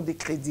maison qui ont des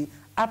crédits?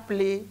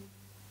 Appelez.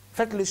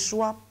 Faites le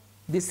choix.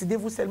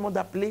 Décidez-vous seulement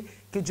d'appeler.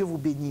 Que Dieu vous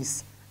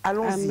bénisse.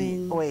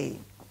 Allons-y. Oui.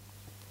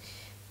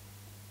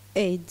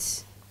 Aide.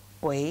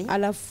 Oui. À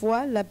la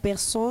fois la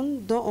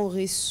personne dont on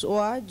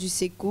reçoit du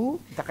secours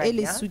et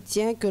les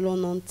soutiens que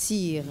l'on en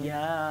tire.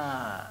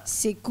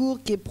 Secours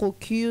qui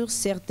procure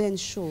certaines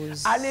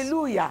choses.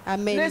 Alléluia.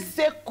 Amen. Le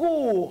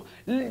secours,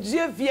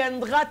 Dieu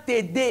viendra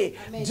t'aider.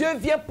 Dieu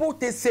vient pour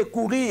te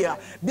secourir.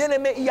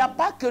 Bien-aimé, il n'y a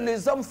pas que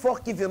les hommes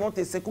forts qui viendront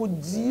te secourir.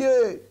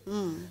 Dieu,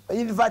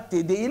 il va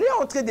t'aider. Il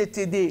est en train de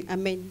t'aider.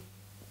 Amen.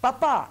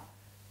 Papa,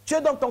 tu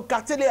es dans ton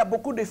quartier, il y a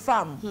beaucoup de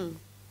femmes.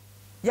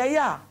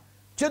 Yaya.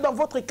 Tu es dans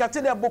votre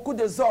quartier, il y a beaucoup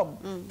d'hommes.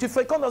 Tu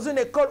fréquentes dans une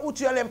école où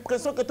tu as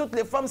l'impression que toutes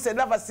les femmes se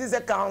lavent à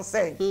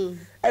 6h45.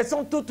 Elles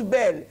sont toutes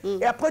belles.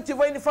 Et après, tu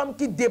vois une femme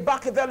qui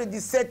débarque vers le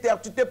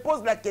 17h. Tu te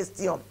poses la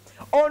question.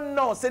 Oh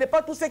non, ce n'est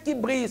pas tous ceux qui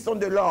brillent sont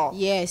de l'or.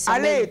 Yes,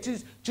 allez,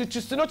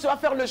 sinon tu vas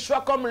faire le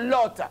choix comme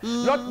Lot.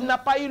 Lot n'a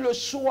pas eu le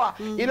choix.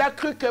 Il a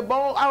cru que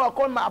bon,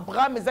 comme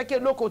Abraham, Isaac de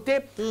l'autre côté,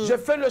 je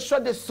fais le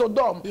choix de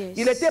Sodome.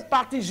 Il était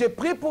parti. Je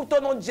prie pour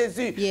ton nom de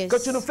Jésus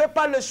que tu ne fais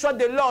pas le choix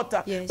de Lot.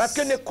 Parce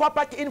que ne crois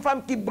pas qu'une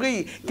femme qui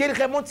brille, qu'elle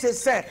remonte ses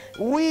seins.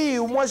 Oui,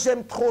 moi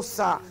j'aime trop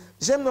ça.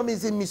 J'aime dans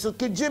mes émissions.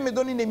 Que Dieu me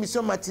donne une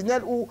émission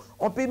matinale où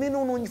on peut, mais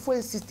non, il faut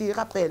insister,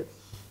 rappelle.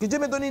 Que Dieu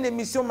me donne une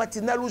émission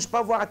matinale où je peux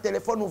avoir un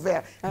téléphone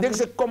ouvert. Amen. Dès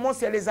que je commence,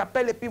 il y a les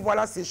appels et puis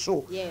voilà, c'est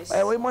chaud.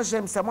 Oui, moi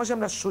j'aime ça. Moi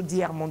j'aime la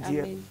chaudière, mon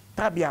Dieu. Amen.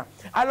 Très bien.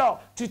 Alors,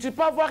 tu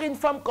peux avoir une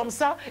femme comme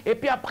ça et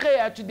puis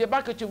après, tu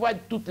débarques et tu vois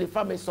toutes les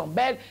femmes, elles sont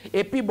belles.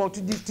 Et puis bon,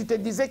 tu te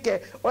disais que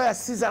oh, il y a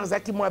 6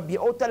 heures, qui m'ont habillé.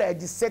 Oh, il y a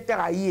 17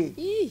 heures à y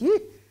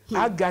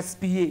à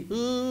gaspiller.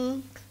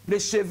 Les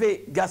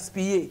cheveux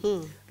gaspillés.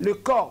 Le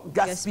corps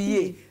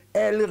gaspillé.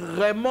 elle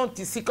remonte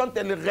ici. Quand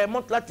elle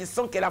remonte là, tu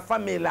sens que la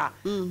femme est là.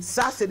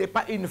 Ça, ce n'est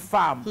pas une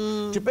femme.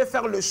 Tu peux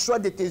faire le choix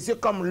de tes yeux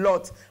comme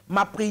l'autre.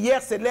 Ma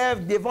prière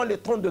s'élève devant le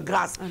trône de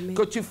grâce. Amen.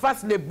 Que tu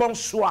fasses les bons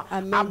choix.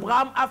 Amen.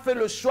 Abraham a fait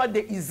le choix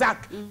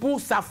d'Isaac pour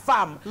sa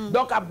femme.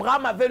 Donc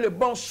Abraham avait le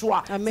bon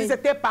choix. Amen. Si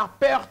c'était par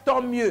peur, tant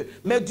mieux.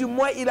 Mais du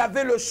moins, il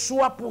avait le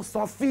choix pour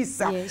son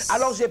fils. Yes.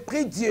 Alors j'ai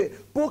prié Dieu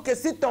pour que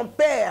si ton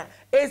père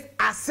est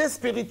assez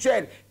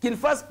spirituel, qu'il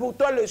fasse pour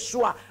toi le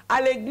choix. À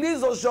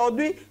l'église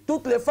aujourd'hui,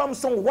 toutes les femmes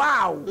sont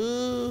waouh.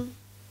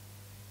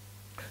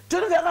 Tu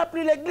ne verras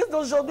plus l'église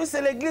d'aujourd'hui,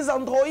 c'est l'église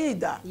Android.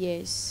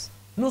 Yes.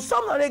 Nous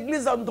sommes dans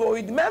l'église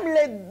Android. Même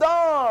les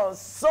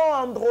danses sont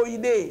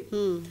androidées.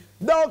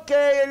 Donc,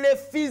 les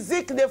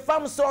physiques des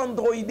femmes sont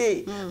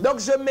androidées. Donc,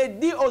 je me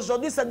dis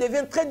aujourd'hui, ça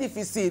devient très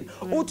difficile.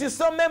 Où tu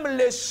sens même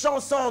les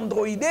chansons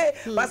androidées.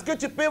 Parce que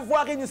tu peux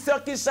voir une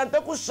sœur qui chante.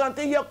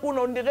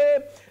 On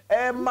dirait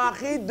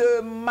Marie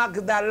de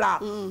Magdala.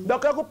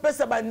 Donc,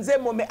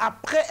 mais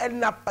après,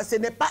 ce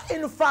n'est pas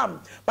une femme.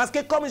 Parce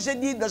que comme j'ai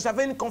dit,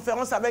 j'avais une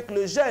conférence avec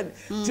le jeune.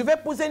 Tu veux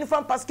épouser une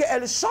femme parce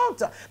qu'elle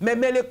chante. Mais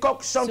les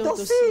coqs chantent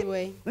aussi.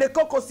 Oui. Les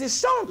coqs aussi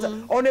chantent.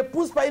 On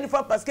n'épouse pas une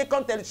femme parce que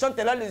quand elle chante,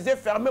 elle a les yeux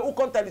fermés. Ou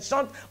quand elle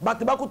chante,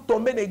 tu vas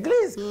tomber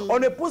d'église. On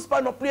n'épouse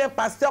pas non plus un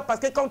pasteur parce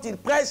que quand il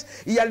prêche,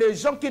 il y a les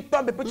gens qui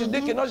tombent. Et puis tu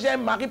dis que non, j'ai un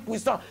mari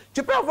puissant.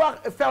 Tu peux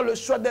faire le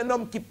choix d'un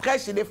homme qui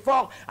prêche, il est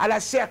fort à la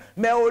chair,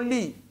 mais au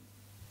lit.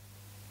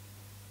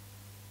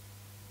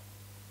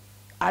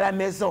 À la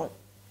maison.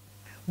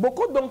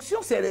 Beaucoup d'onction,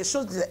 c'est les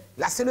choses...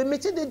 Là, c'est le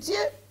métier de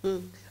Dieu.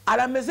 À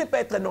la maison, il peut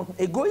être un homme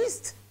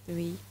égoïste.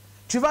 Oui.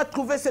 Tu vas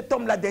trouver cet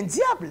homme-là d'un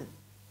diable.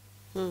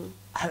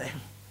 Amen.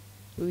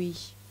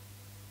 Oui.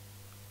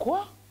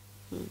 Quoi?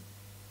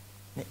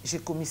 Mais j'ai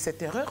commis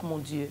cette erreur, mon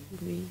Dieu.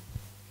 Oui.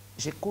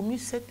 J'ai commis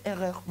cette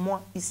erreur,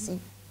 moi, ici.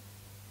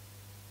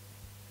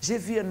 J'ai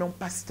vu un homme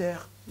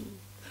pasteur.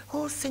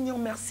 Oh, Seigneur,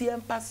 merci, un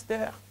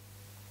pasteur.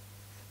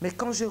 Mais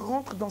quand je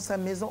rentre dans sa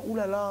maison,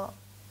 oulala,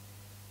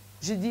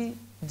 j'ai dit,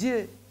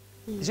 Dieu,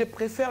 je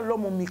préfère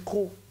l'homme au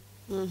micro,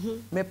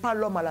 mais pas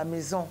l'homme à la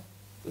maison.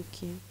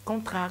 Ok.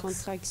 Contract.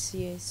 Contract,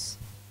 yes.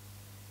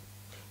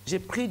 J'ai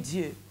prié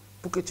Dieu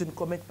pour que tu ne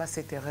commettes pas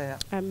cette erreur.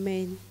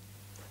 Amen.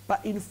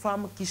 Pas une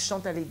femme qui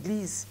chante à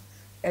l'église,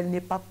 elle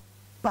n'est pas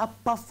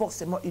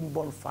forcément une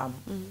bonne femme.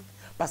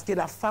 Parce que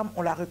la femme,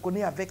 on la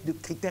reconnaît avec des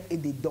critères et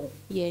des dons.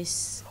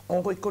 Yes.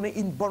 On reconnaît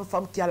une bonne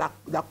femme qui a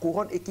la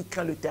couronne et qui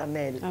craint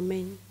l'Éternel.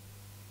 Amen.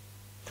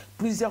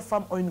 Plusieurs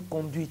femmes ont une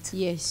conduite.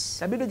 Yes.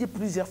 La Bible dit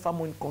plusieurs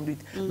femmes ont une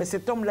conduite. Mais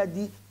cet homme l'a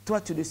dit, toi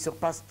tu les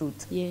surpasses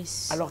toutes.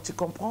 Yes. Alors tu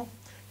comprends?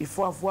 Il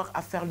faut avoir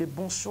à faire le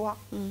bon choix.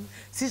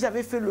 Si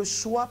j'avais fait le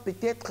choix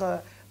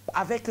peut-être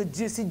avec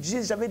Dieu, si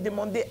j'avais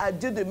demandé à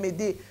Dieu de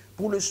m'aider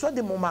pour le choix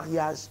de mon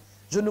mariage,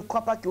 je ne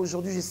crois pas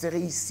qu'aujourd'hui je serais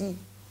ici,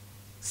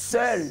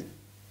 seule.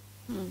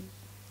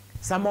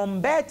 Ça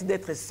m'embête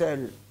d'être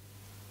seule.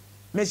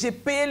 Mais j'ai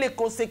payé les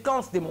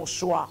conséquences de mon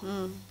choix.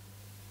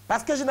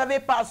 Parce que je n'avais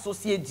pas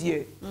associé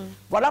Dieu.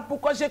 Voilà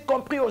pourquoi j'ai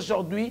compris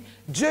aujourd'hui,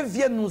 Dieu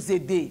vient nous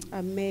aider.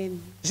 Amen.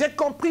 J'ai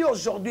compris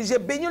aujourd'hui, j'ai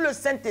béni le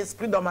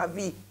Saint-Esprit dans ma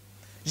vie.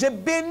 J'ai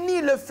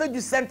béni le feu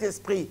du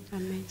Saint-Esprit.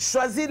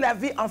 Choisis la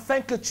vie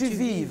afin que tu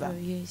vives.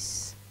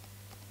 Yes.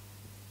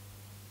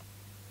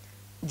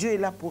 Dieu est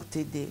là pour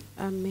t'aider.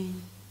 Amen.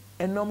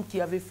 Un homme qui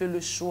avait fait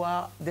le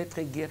choix d'être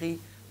guéri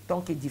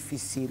tant que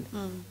difficile.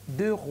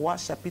 2 Rois,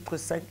 chapitre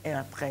 5, 1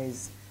 à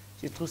 13.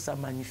 Je trouve ça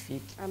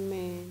magnifique.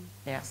 Amen.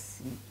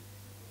 Merci.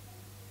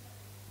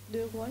 2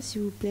 Rois,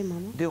 s'il vous plaît,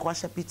 maman. 2 Rois,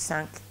 chapitre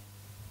 5.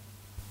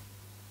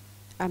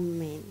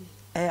 Amen.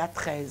 1 à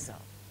 13.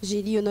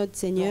 J'ai dit au notre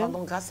Seigneur,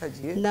 rendons grâce à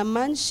Dieu.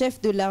 Naaman,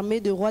 chef de l'armée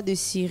de roi de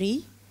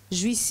Syrie,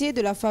 jouissait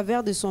de la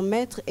faveur de son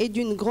maître et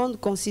d'une grande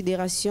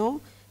considération,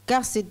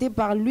 car c'était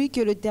par lui que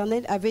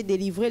l'Éternel avait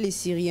délivré les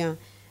Syriens.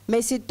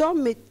 Mais cet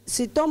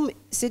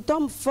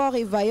homme fort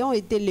et vaillant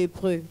était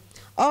lépreux.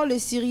 Or, les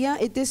Syriens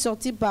étaient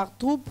sortis par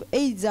troupes et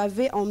ils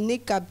avaient emmené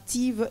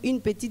captive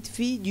une petite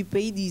fille du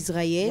pays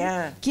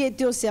d'Israël qui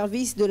était au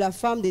service de la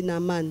femme de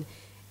Naaman.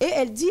 Et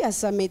elle dit à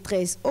sa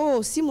maîtresse, « Oh,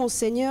 si mon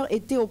Seigneur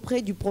était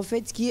auprès du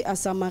prophète qui est à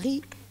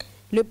Samarie,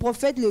 le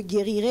prophète le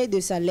guérirait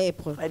de sa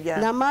lèpre. »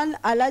 Naaman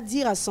alla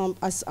dire à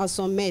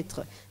son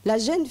maître, « La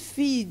jeune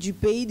fille du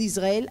pays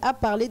d'Israël a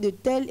parlé de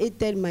telle et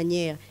telle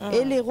manière. »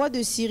 Et le roi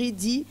de Syrie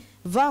dit,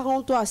 « Va,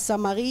 rends-toi à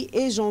Samarie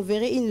et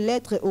j'enverrai une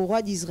lettre au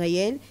roi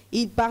d'Israël. »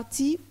 Il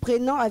partit,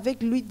 prenant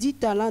avec lui 10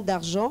 talents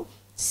d'argent,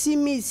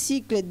 6000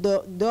 cycles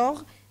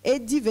d'or et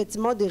 10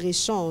 vêtements de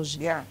réchange.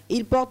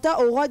 Il porta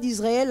au roi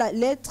d'Israël la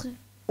lettre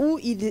où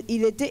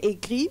il était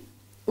écrit,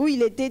 où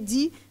il était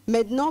dit, «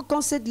 Maintenant, quand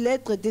cette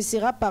lettre te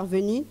sera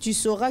parvenue, tu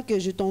sauras que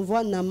je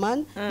t'envoie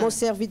Naaman, mon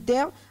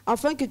serviteur,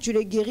 afin que tu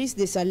le guérisses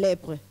de sa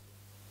lèpre. »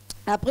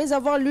 Après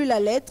avoir lu la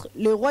lettre,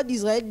 le roi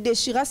d'Israël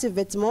déchira ses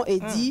vêtements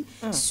et dit,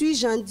 «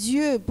 Suis-je un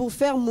Dieu pour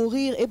faire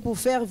mourir et pour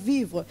faire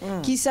vivre,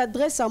 qui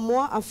s'adresse à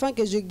moi afin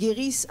que je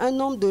guérisse un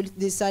homme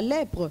de sa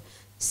lèpre ?»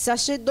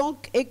 Sachez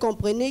donc et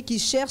comprenez qu'il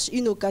cherche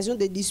une occasion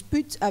de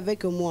dispute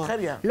avec moi. Très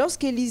bien.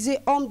 Lorsqu'Élisée,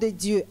 homme de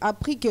Dieu,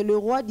 apprit que le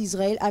roi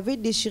d'Israël avait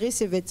déchiré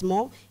ses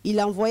vêtements,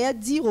 il envoya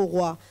dire au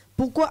roi, «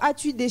 Pourquoi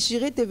as-tu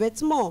déchiré tes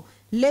vêtements ?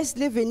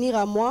 Laisse-les venir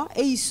à moi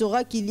et il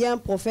saura qu'il y a un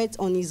prophète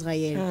en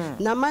Israël. »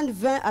 Naaman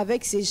vint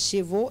avec ses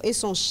chevaux et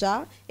son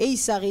char et il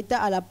s'arrêta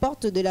à la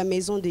porte de la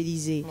maison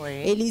d'Élisée.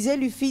 Élisée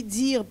lui fit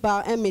dire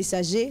par un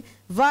messager,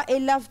 « Va et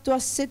lave-toi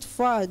 7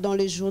 fois dans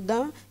le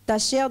Jourdain, ta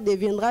chair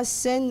deviendra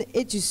saine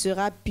et tu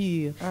seras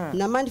pur. »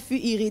 Naaman fut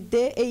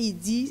irrité et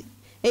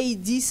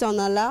il dit s'en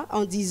alla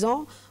en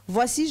disant, «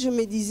 Voici, je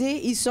me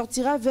disais, il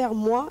sortira vers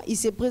moi, il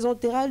se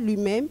présentera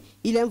lui-même,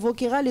 il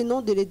invoquera le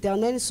nom de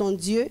l'Éternel, son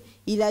Dieu,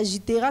 il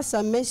agitera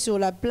sa main sur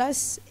la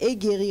place et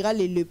guérira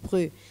les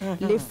lépreux.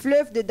 Les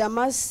fleuves de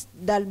Damas,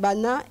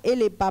 d'Albana et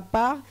les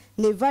Papars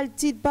ne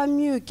valent-ils pas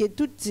mieux que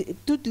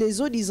toutes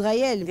les eaux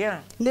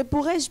d'Israël? Ne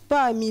pourrais-je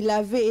pas m'y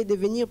laver et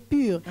devenir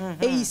pur? »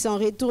 Et il s'en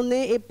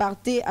retournait et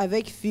partait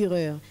avec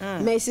fureur.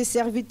 Mais ses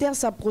serviteurs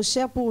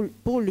s'approchèrent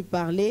pour lui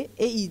parler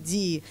et il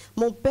dit, «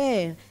 Mon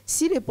père,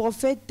 si le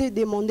prophète te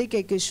demandait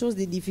quelque chose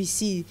de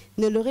difficile,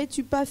 ne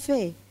l'aurais-tu pas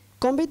fait?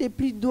 Combien de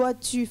plus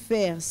dois-tu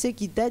faire ce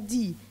qu'il t'a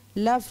dit?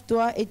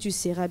 Lave-toi et tu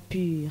seras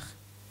pur. »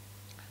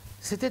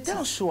 C'était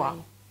un choix.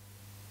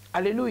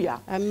 Alléluia.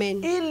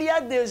 Amen. Il y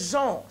a des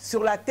gens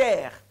sur la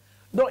terre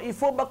dont il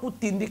faut beaucoup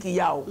tindi qui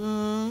yao.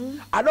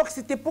 Alors que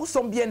c'était pour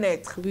son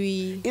bien-être.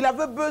 Oui. Il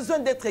avait besoin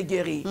d'être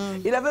guéri.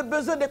 Il avait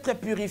besoin d'être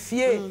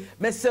purifié.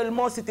 Mais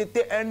seulement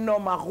c'était un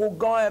homme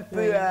arrogant,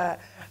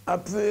 un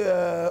peu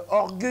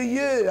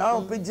orgueilleux, hein,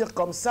 on peut dire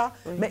comme ça.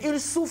 Mais il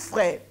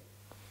souffrait.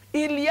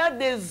 Il y a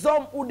des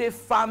hommes ou des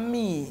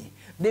familles,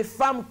 des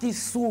femmes qui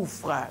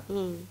souffrent.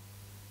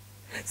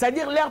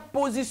 C'est-à-dire leur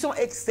position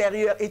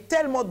extérieure est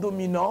tellement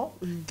dominante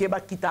que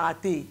bakita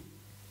raté.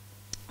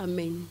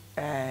 Amen.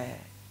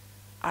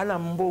 Ala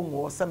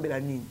mbongo osambela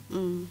nini.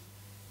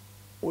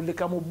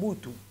 Oleka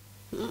mobutu.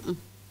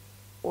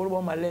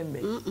 Oloba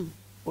malembe.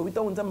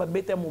 Obita unzamba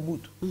beta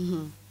mobutu.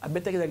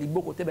 Abeta keza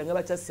liboko te banga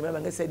bacha sima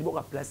banga sa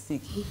liboko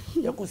plastique.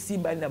 Ya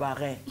kusimba na ba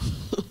rein.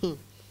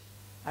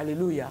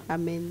 Alléluia.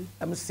 Amen.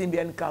 Amusimbi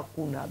ya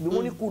nkakuna.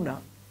 Bimoni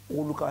kuna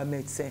oluka ba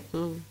médecin.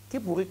 Qui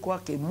pourrait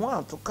croire que moi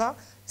en tout cas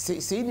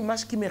c'est une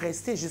image qui m'est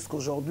restée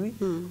jusqu'aujourd'hui,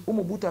 où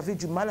Mobutu avait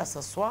du mal à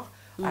s'asseoir,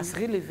 à se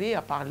relever,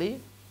 à parler.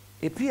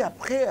 Et puis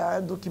après,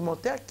 un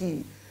documentaire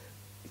qui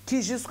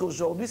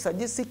jusqu'aujourd'hui, ça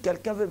dit si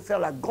quelqu'un veut faire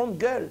la grande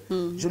gueule,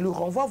 je lui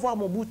renvoie voir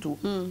Mobutu.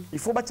 Il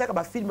faut bâtir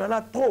un film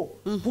là trop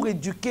pour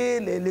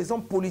éduquer les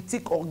hommes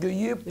politiques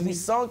orgueilleux,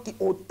 puissants, qui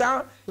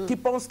autant, qui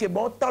pensent que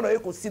bon, tant là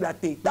aussi la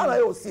tête, tant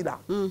là aussi là.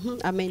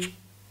 Amen.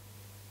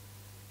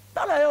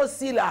 Tant là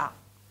aussi là.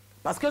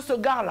 Parce que ce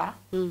gars-là,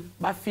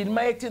 ma film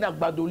a été dans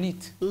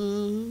Gbadolite.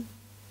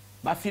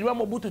 Ma film a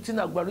Mobutu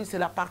dans Gbadolite, c'est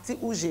la partie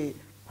où j'ai...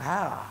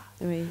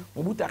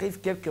 Mobutu arrive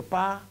quelque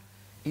part,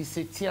 il se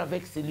tient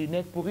avec ses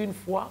lunettes. Pour une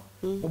fois,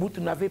 Mobutu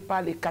n'avait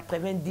pas les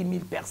 90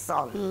 000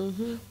 personnes.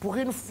 Pour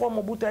une fois,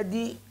 Mobutu a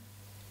dit,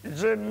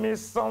 je me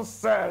sens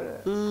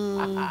seul.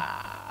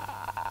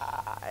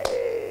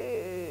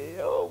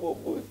 Oh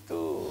Mobutu,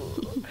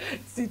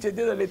 si tu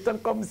étais dans les temps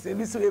comme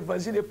celui sur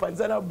l'évangile de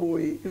Panzana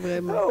Boé,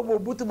 oh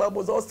Mobutu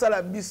Babozo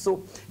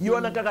Salabiso,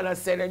 Yona Kagana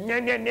Sele,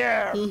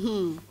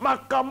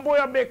 Makambo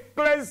ya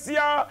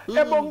Beklesia,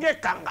 Ebonge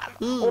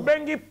Kangala,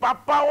 Obengi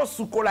Papa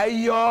Osukola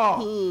yo.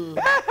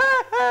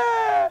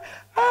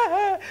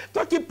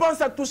 Toi qui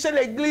penses à toucher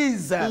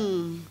l'église,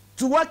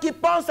 toi qui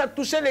penses à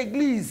toucher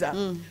l'église,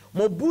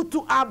 Mobutu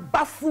a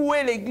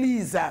bafoué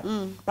l'église.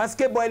 Parce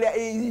que bon,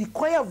 il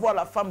croyait avoir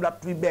la femme la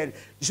plus belle.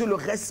 Je le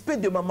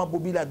respecte de Maman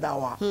Bobila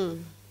Dawa.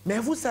 Mais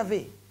vous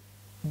savez,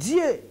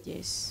 Dieu,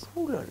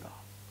 oh là là,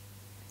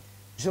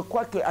 je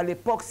crois qu'à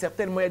l'époque,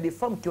 certainement, il y a des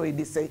femmes qui ont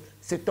aidé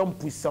cet homme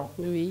puissant.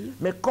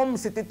 Mais comme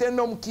c'était un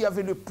homme qui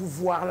avait le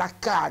pouvoir, la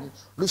canne,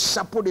 le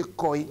chapeau de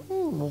koi,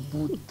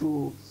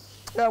 Mobutu.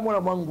 Moi,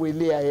 le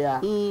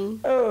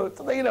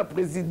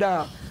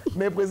président,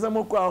 mais le président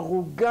est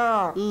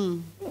arrogant.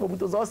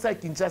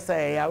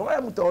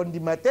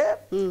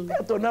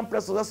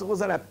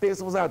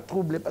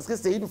 Parce que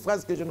c'est une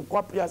phrase que je ne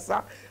crois plus à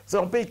ça.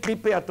 On peut écrire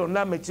paix à ton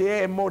âme, mais tu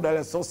es mort dans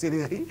la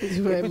sorcellerie.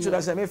 Et puis tu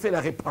n'as jamais fait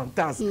la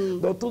repentance.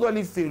 Donc tout doit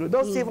lui faire.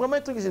 Donc c'est vraiment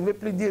un truc que je ne vais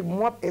plus dire.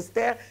 Moi,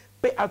 Esther,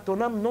 paix à ton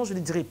âme, non, je ne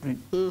le dirai plus.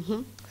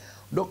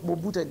 Donc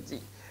Mobutu a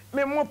dit,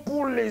 mais moi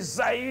pour les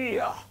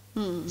Zaïre,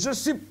 je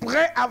suis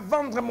prêt à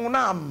vendre mon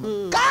âme.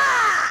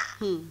 Car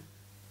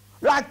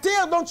la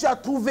terre dont tu as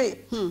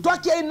trouvé, toi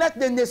qui as une lettre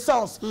de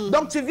naissance,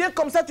 donc tu viens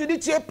comme ça, tu dis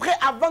tu es prêt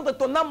à vendre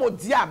ton âme au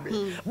diable.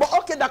 Bon,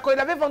 ok, d'accord, il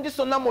avait vendu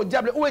son âme au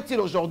diable. Où est-il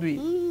aujourd'hui?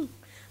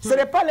 Ce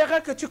n'est pas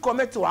l'erreur que tu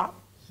commets, toi.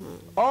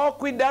 Oh,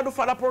 cuidado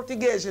fala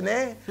portugais,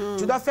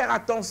 tu dois faire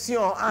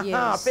attention.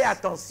 Fais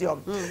attention.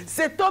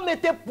 Cet homme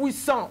était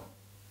puissant,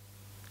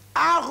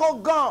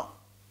 arrogant.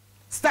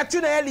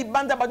 statut na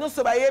libanda ba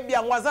nyonso ba yebi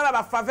yango azala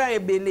ba faveur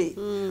ebele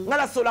nga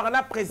na solaka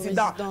na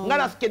président nga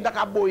na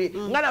kendaka boye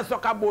nga na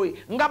soka boye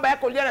nga ba ya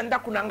kolia na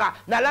ndaku na nga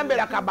na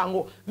lambelaka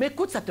bango. Mais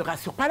écoute, ça te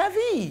rassure pas la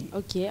vie.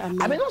 OK, amen.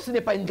 Ah mais non, ce n'est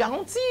pas une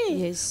garantie.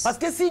 Yes. Parce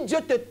que si Dieu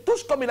te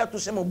touche comme il a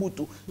touché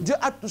Mobutu, Dieu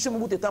a touché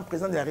Mobutu étant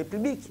président de la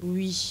République.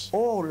 Oui.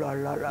 Oh là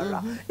là là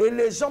là. Et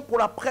les gens pour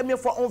la première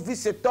fois ont vu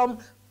cet homme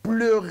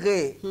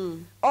pleurer.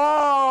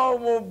 Oh,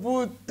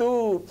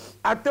 Mobutu.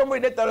 Attends,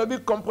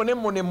 il comprenez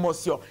mon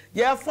émotion.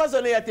 Il y a une phrase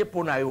on est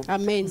PONA.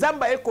 Amen.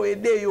 Zamba eko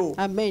ede yo.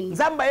 Amen.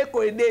 Zamba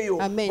eko ede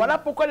yo. Amen. Voilà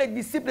pourquoi les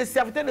disciples, les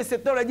serviteurs de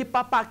cet homme ont dit,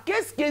 papa,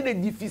 qu'est-ce qui est de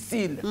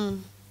difficile?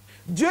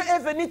 Dieu est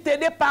venu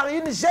t'aider par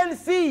une jeune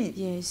fille.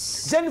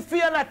 Yes. Jeune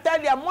fille en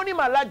Nathalie, a moni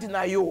malade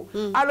na yo.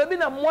 Alobi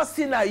na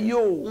mwasi na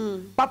yo.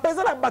 Papa,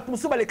 ça la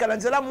batmusu ba le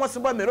kalanjela mwasi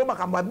ba mero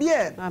makamba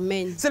bien.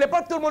 Amen. Ce n'est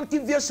pas tout le monde qui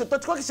vient chez toi.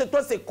 Tu crois que chez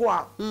toi c'est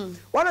quoi?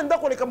 Wana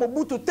ndako le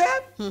Mobutu te.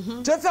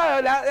 Tu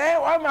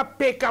fais ma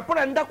peka pour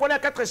ndako on a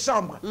 4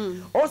 chambres.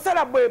 On sait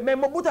la mais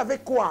Mobutu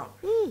avec quoi?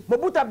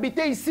 Mobutu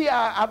habitait ici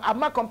à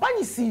ma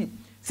campagne ici.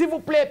 S'il vous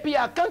plaît, puis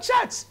à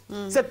Kanchat,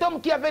 cet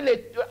homme qui avait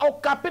les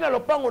capé dans le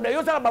pango, mais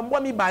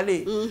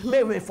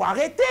il faut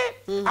arrêter.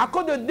 À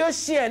cause de 2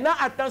 chiens, non,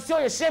 attention,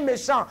 les chiens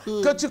méchants.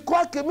 Que tu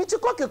crois que, mais tu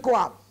crois que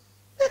quoi?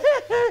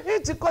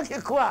 Tu crois que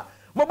quoi?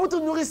 Mobutu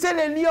nourrissait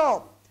les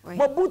lions. Oui.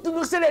 Mobutu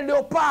nourrissait les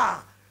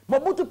léopards.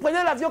 Mobutu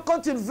prenait l'avion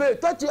quand il veut.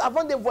 Toi,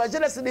 avant de voyager,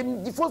 là,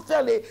 il faut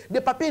faire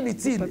des papiers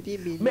inutiles.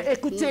 Mais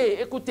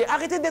écoutez, écoutez,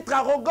 arrêtez d'être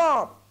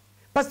arrogant.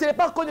 Parce que ce n'est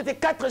pas qu'on était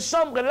 4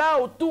 chambres là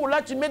autour,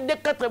 là tu mets des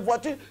 4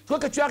 voitures, tu crois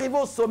que tu es arrivé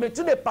au sommet,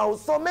 tu n'es pas au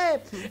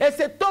sommet. Et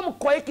cet homme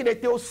croyait qu'il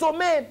était au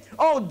sommet.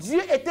 Oh, Dieu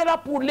était là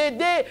pour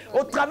l'aider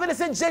au travers de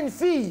cette jeune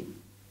fille.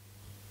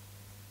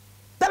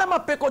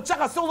 Talama peko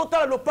tchaka sonzo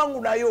tala lopangu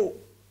na yo.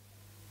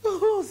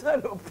 Oh, ça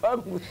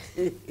lopangu.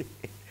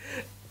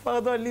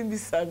 Pardon,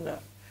 Limbisanga.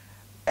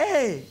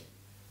 Hey,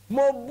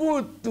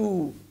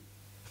 Mobutu.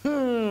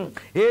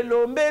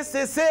 Elombe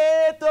sese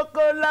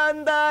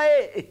tokolanda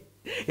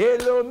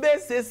Elombe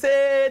sese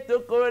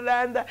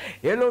tokolanda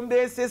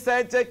elombe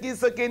sesa chaki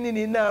soke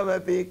nini na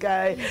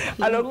mapeka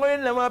alongo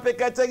na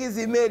mapeka chaki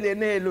zimele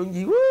ne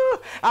elongi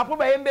après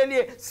ba embeli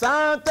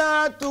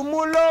santa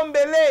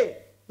tumulombele.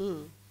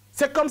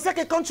 C'est comme ça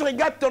que quand tu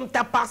regardes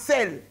ta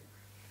parcelle,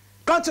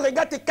 quand tu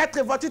regardes tes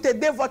 4 voitures, tes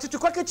 2 voitures, tu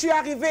crois que tu es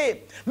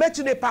arrivé, mais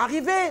tu n'es pas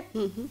arrivé.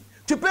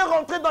 Tu peux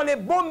rentrer dans les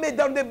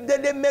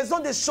les maisons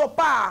de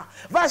chopards,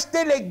 va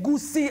acheter les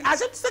goussis,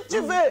 achète ce que tu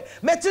veux,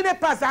 mais tu n'es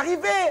pas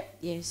arrivé.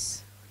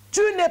 Yes.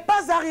 Tu n'es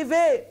pas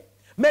arrivé.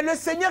 Mais le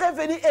Seigneur est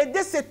venu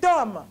aider cet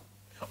homme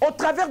au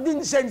travers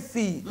d'une jeune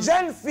fille.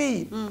 Jeune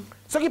fille.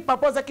 Ce qui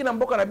papa qui n'a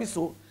pas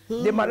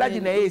des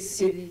maladies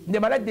des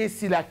maladies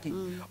silaki.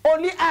 On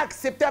lui a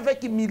accepté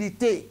avec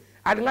humilité.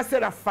 C'est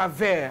la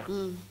faveur.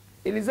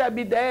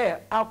 Elisabeth d'ailleurs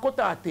à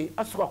côté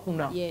à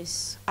Swakuna.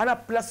 Yes. À la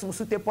place où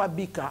c'était pas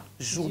Bika,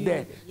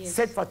 Jourdain.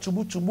 7 fois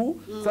Tchoubou Tchoubou,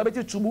 ça veut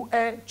dire Tchoubou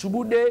 1,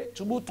 Tchoubou 2,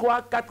 Tchoubou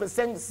 3, 4,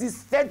 5,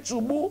 6, 7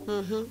 Tchoubou.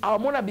 À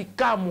mon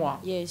Abika moi.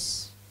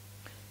 Yes.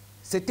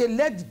 C'était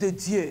l'aide de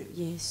Dieu.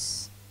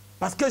 Yes.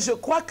 Parce que je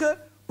crois que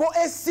pour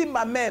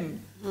Esima même,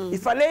 il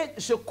fallait,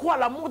 je crois,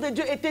 l'amour de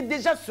Dieu était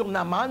déjà sur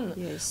Naman.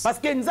 Yes. Parce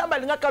que Nzamba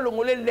linga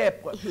longolé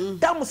lèpre.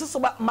 Tant mususu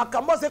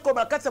makambo zeko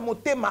bakatsa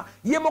motema,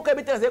 yemo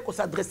kabita zeko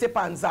s'adresser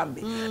pas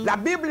Nzambe. La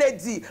Bible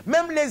dit,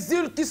 même les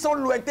îles qui sont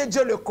lointaines,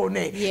 Dieu le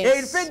connaît. Yes. Et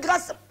il fait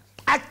grâce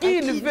à qui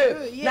il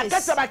veut. Yes. La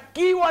katsa ba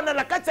ki wana,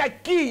 la katsa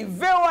ki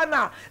ve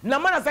wana,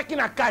 namana zaki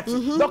na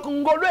kati. Donc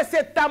ngolo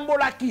c'est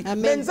tambolaki.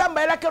 Mais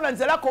Nzamba ela ke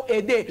nzela ko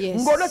aider.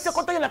 Ngolo c'est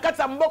konta na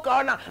katsa mboka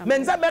wana. Mais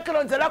Nzamba ela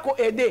ke nzela ko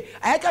aider.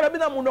 Ayaka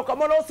rabina munoko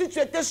mono si tu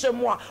étais chez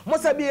moi, moi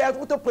ça bien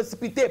te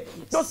précipiter.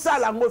 Donc ça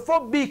là ngo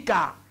faut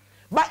bika.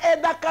 Ba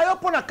edaka yo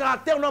pona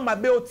caractère no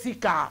mabe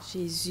otika.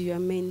 Jésus,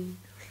 amen.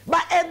 Ba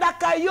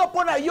edaka yo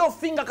pona yo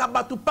finga ka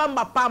batu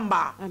pamba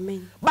pamba.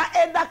 Amen. Ba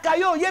edaka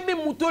yo yebi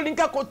muto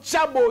linka ko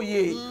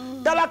chaboye.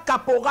 Tala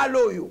caporal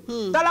oyo.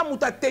 Tala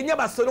muta tenya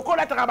ba solo ko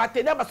la taka ba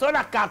tenya ba solo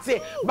na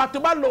quartier. Batu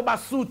ba lo ba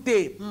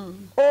sute.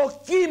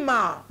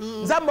 Okima.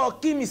 Nzamba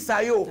okimi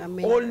sayo.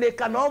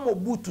 Oleka na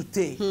Mobutu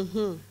te.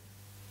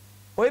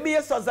 Oyebi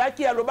Yesu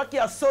azaki aloba ki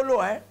ya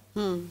solo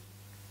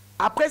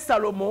Après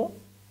Salomon,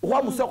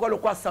 roi Moussoko le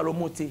quoi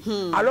Salomon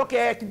alors qu'il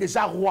est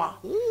déjà roi.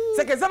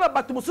 C'est que ça va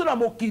battre Moussou na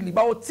mokili,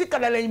 ba otika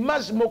na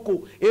l'image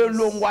moko et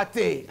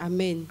longwate.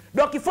 Amen.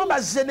 Donc il faut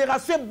ma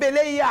génération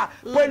beleya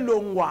pour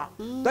longwa.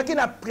 Donc il y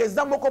a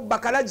président moko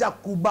Bakala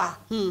Jakuba.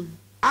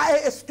 Ah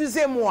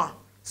excusez-moi.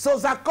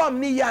 Sozakom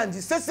ni yandi,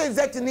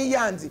 CCZ ni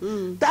yandi.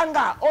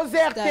 Tanga,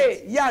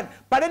 OZRT yandi,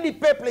 Palais du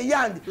peuple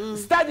yandi,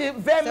 Stade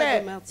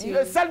Vermeer,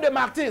 salle de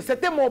martyrs,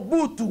 c'était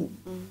Mobutu.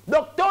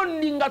 Donc ton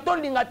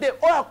lingate,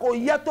 oako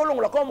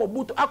yatolong la comme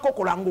Mobutu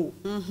akokolango.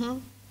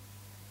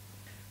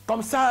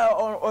 Comme ça,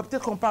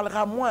 peut-être qu'on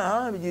parlera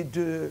moins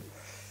de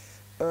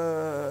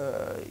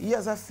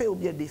Yazafé ou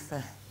bien des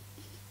fins.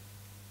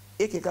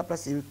 Et quelqu'un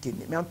place le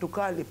Kenya. Mais en tout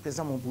cas, le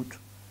président Mobutu.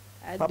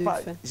 Papa,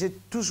 j'ai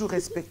toujours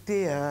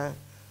respecté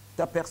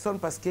ta personne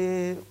parce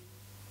que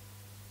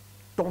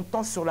ton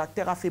temps sur la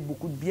terre a fait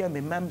beaucoup de bien, mais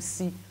même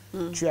si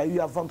tu as eu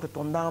à vendre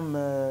ton âme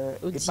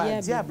et pas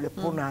au diable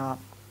pour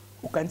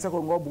au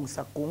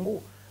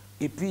Congo.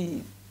 Et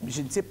puis,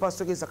 je ne sais pas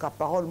ce que c'est la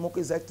parole, moi,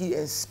 qui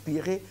est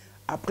inspiré.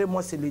 Après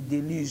moi, c'est le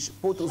déluge.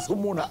 Pour tout ce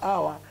monde,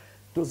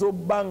 tozo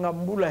banga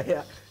mbula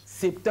ya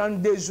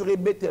 72 jours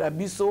ebete la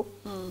biso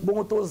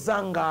bongo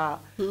tozanga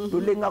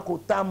tolenga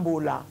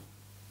kotambola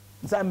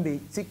nzambe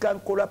tika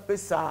nkola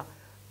pesa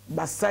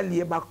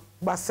basali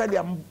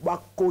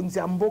bakonzi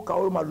ya mboka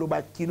oyo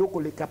maloba kilo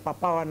koleka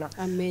papa wana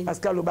parce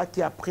que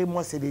alobaki après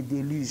moi c'est le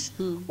déluge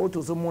oyo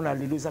tozomona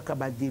lelo ezaka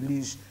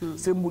badéluge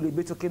ce mbula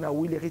ebeti oke na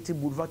Willeriti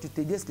boulevard tu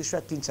te dis est-ce que je suis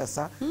à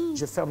Kinshasa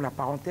je ferme la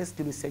parenthèse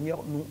que le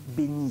Seigneur nous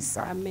bénisse.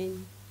 Amen.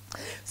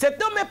 Cet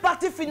homme est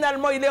parti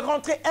finalement, il est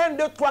rentré 1,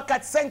 2, 3,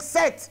 4, 5,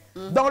 7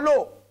 dans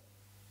l'eau.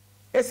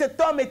 Et cet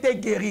homme était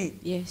guéri.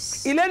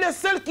 Yes. Il est le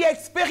seul qui a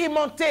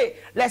expérimenté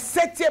la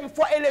 7e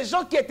fois et les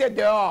gens qui étaient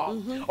dehors.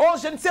 Oh,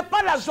 je ne sais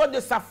pas la joie de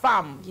sa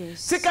femme.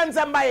 C'est quand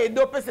Nzamba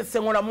Edo, c'est ce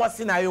qu'on a moi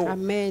sinayo.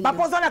 Amen. Ma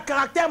posant le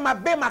caractère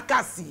mabé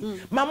makasi.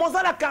 Ma posant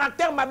le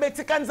caractère mabé,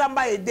 c'est quand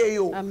Nzamba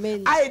Edo.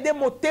 Amen. A aidé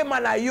mon thème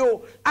à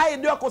yo. A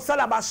aidé à cause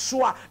la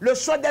choix. Le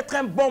choix d'être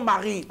un bon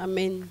mari.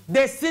 Amen.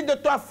 Décide de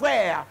toi,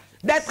 frère,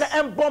 d'être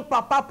un bon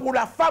papa pour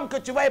la femme que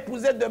tu vas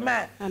épouser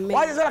demain. Et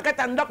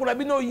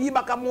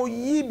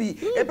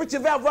puis tu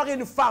vas avoir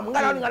une femme.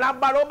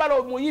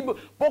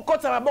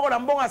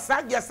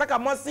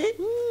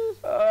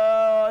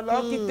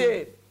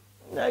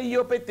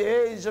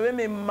 Je vais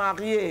me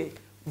marier.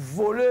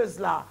 Voleuse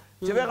là.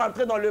 Je vais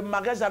rentrer dans le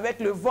mariage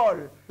avec le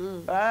vol.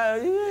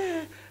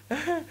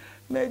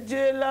 Mais Dieu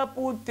est là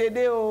pour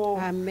t'aider.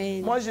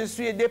 Amen. Moi, je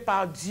suis aidé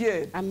par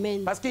Dieu.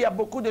 Amen. Parce qu'il y a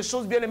beaucoup de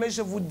choses bien aimées.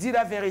 Je vous dis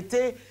la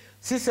vérité.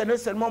 Si ce n'est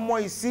seulement moi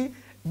ici,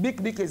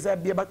 Big est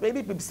bien.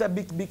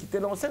 Big,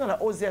 on sait dans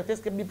la OZRT, est-ce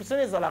que Big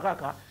est dans la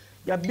raka?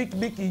 Il y a Big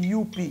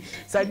Youpi.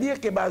 C'est-à-dire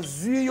que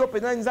Bazu, yo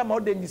pendant une zama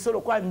de nisolo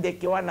quoi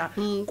ndeke wana.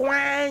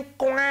 Coin,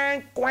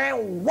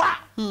 wa.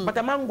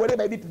 Patama ngole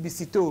ba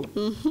publicité.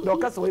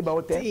 Donc ça oui ba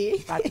hôtel.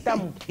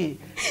 Atamuki.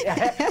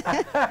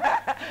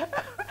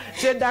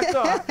 Tu es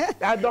d'accord?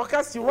 Donc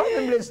si tu vois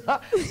même les gens,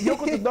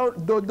 yoko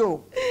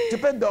dodo. Tu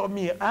peux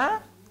dormir, hein?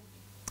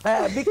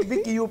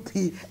 Big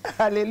Youpi.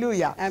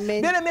 Alléluia.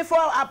 Amen. Bien aimé, il faut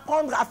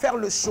apprendre à faire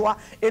le choix.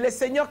 Et le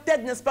Seigneur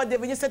t'aide, n'est-ce pas, à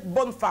devenir cette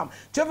bonne femme.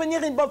 Tu veux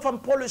devenir une bonne femme,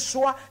 prends le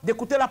choix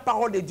d'écouter la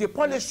parole de Dieu.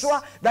 Prends le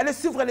choix d'aller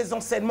suivre les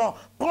enseignements.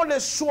 Prends le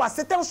choix.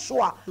 C'est un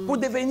choix pour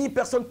devenir une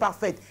personne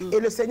parfaite. Et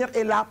le Seigneur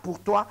est là pour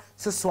toi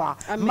ce soir.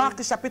 Amen.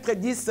 Marc chapitre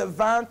 10,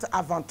 20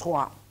 à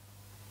 23.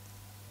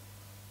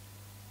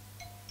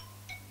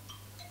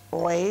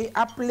 Oui,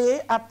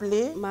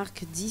 appelez.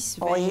 Marc 10,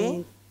 20,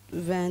 oui.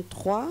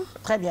 23.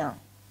 Très bien.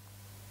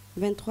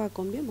 23 à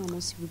combien,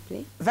 maman, s'il vous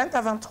plaît? 20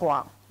 à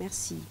 23.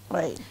 Merci.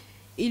 Oui.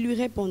 Il lui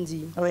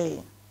répondit. Oui.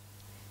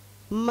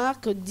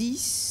 Marc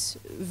 10,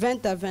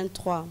 20 à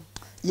 23.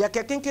 Il y a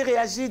quelqu'un qui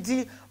réagit,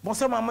 dit,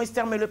 bonsoir maman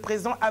Esther, mais le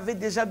président avait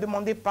déjà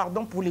demandé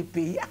pardon pour les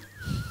pays.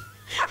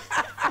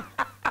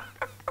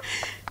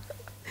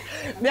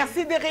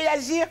 Merci de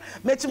réagir,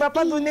 mais tu ne m'as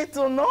pas donné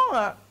ton nom.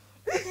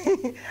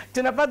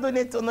 Tu n'as pas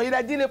donné ton nom. Il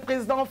a dit le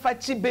président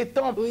Fachi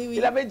Béton. Oui, oui.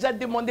 Il avait déjà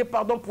demandé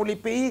pardon pour les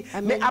pays.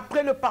 Amen. Mais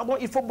après le pardon,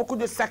 il faut beaucoup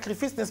de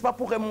sacrifices, n'est-ce pas,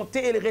 pour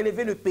remonter et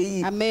relever le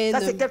pays. Amen. Ça,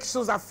 c'est quelque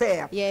chose à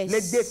faire. Yes.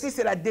 Le défi,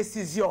 c'est la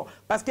décision.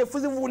 Parce que si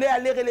vous voulez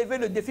aller relever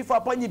le défi, il faut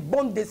prendre une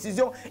bonne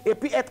décision et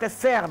puis être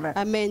ferme.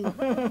 Amen.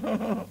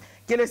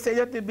 Que le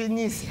Seigneur te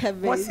bénisse. Amen.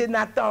 Moi, c'est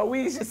Nathan.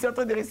 Oui, je suis en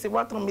train de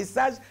recevoir ton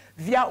message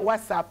via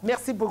WhatsApp.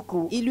 Merci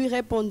beaucoup. Il lui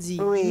répondit,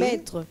 oui.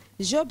 Maître,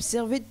 j'ai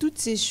observé toutes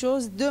ces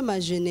choses de ma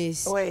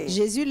jeunesse. Oui.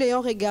 Jésus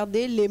l'ayant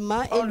regardé,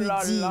 l'aima et lui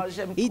dit,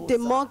 il te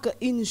manque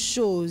une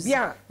chose.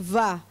 Bien.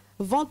 Va,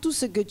 vends tout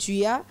ce que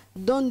tu as,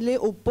 donne-le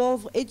aux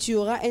pauvres et tu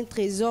auras un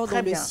trésor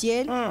dans le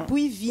ciel.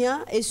 Puis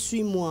viens et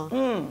suis-moi.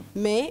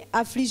 Mais,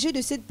 affligé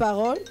de cette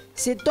parole,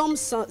 cet homme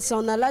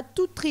s'en alla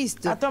tout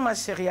triste. Attends ma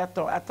chérie,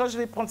 attends, je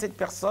vais prendre cette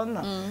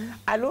personne.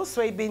 Allô,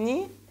 soyez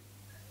bénie.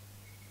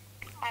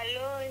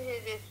 Allô,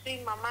 je suis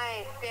maman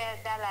Esther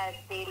dans la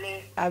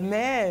télé.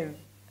 Amen.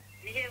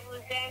 Je vous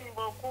aime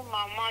beaucoup,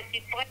 maman.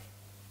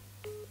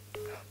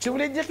 Tu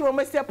voulais dire que maman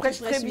Esther prêche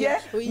très bien.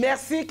 Oui.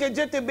 Merci, que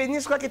Dieu te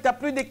bénisse. Je crois que tu n'as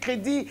plus de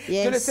crédit.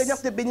 Yes. Que le Seigneur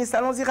te bénisse.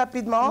 Allons-y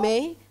rapidement.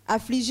 Mais,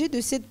 affligé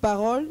de cette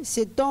parole,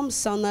 cet homme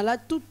s'en alla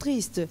tout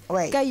triste,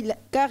 oui.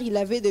 car il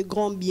avait de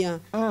grands biens.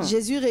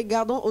 Jésus,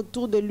 regardant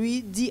autour de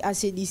lui, dit à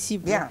ses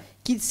disciples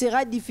qu'il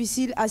sera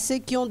difficile à ceux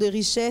qui ont de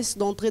richesses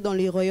d'entrer dans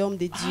les royaumes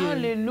de Dieu.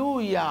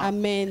 Alléluia.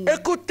 Amen.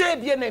 Écoutez,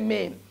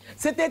 bien-aimés.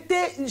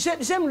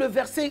 J'aime le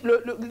verset,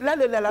 le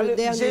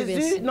dernier Jésus,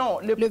 verset. Non,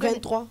 le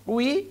 23.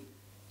 Oui.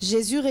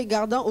 Jésus,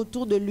 regardant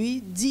autour de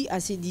lui, dit à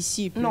ses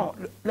disciples. Non,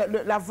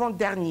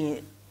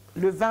 l'avant-dernier.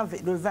 Le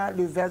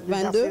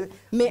 22.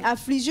 Mais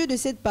affligé de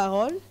cette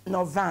parole.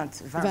 Non, 20.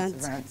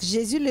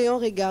 Jésus l'ayant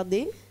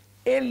regardé,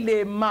 et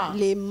l'aima.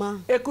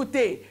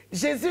 Écoutez,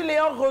 Jésus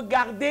l'ayant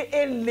regardé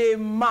et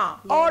l'aima.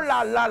 Oh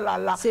là là là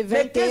là. C'est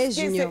 21,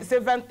 Junior. C'est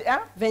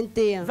 21?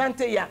 21.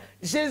 21.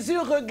 Jésus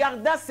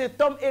regarda cet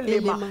homme et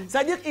l'aima.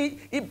 C'est-à-dire,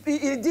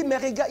 il dit, mais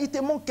regarde, il te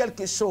manque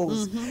quelque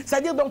chose.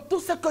 C'est-à-dire, dans tout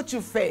ce que tu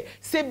fais,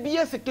 c'est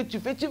bien ce que tu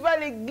fais. Tu vas à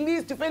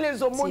l'église, tu fais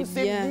les aumônes,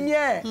 c'est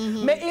bien.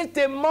 Mais il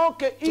te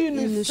manque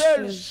une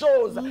seule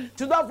chose.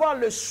 Tu dois avoir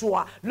le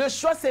choix. Le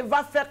choix, c'est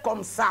va faire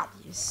comme ça.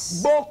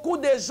 Beaucoup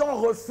de gens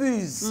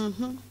refusent.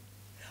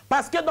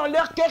 Parce que dans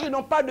leur cœur, ils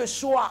n'ont pas de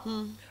choix.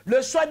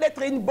 Le choix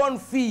d'être une bonne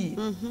fille.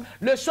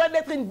 Le choix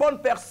d'être une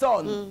bonne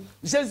personne.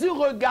 Jésus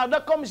regarda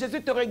comme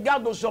Jésus te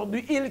regarde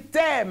aujourd'hui. Il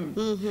t'aime.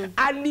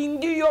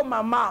 Alingi yo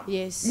mama.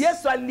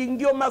 Yes,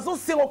 alingi yo mazo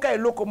siroka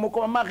eloko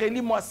moko mama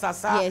relis-moi ça.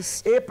 Et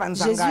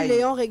Jésus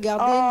l'ayant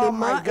regardé les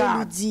mains et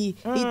lui dit,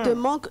 il te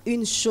manque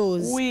une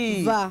chose.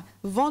 Va,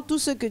 vends tout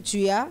ce que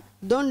tu as,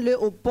 donne-le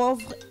aux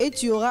pauvres et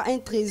tu auras un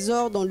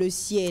trésor dans le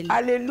ciel.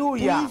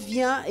 Alléluia. Puis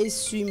viens et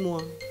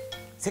suis-moi.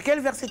 C'est quel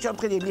verset tu es en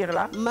train de lire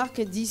là? Marc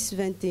 10,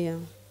 21.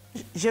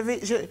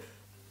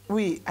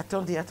 Oui,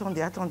 attendez.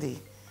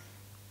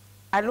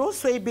 Allô,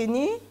 soyez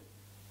bénis.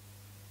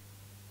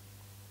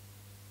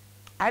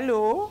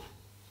 Allô?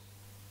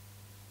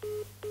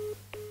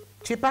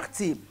 Tu es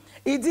parti.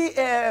 Il dit,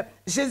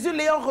 Jésus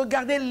l'ayant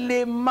regardé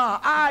les mains.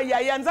 Aïe,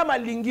 aïe, nzamba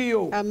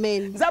lingio.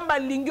 Amen. Nzamba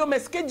lingio, mais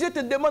ce que Dieu te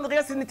demande,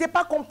 rien, ce n'était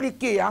pas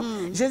compliqué. Hein?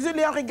 Jésus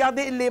l'ayant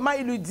regardé les mains,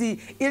 il lui dit,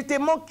 il te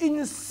manque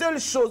une seule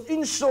chose,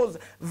 une chose.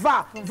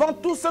 Va, vends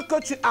tout ce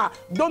que tu as,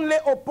 donne-les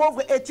aux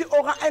pauvres et tu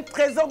auras un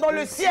trésor dans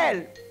le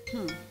ciel.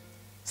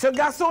 Ce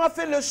garçon a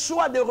fait le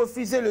choix de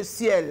refuser le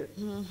ciel.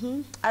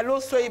 Allô,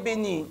 soyez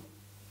bénis.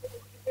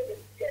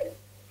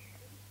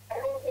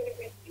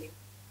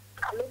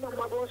 Allô,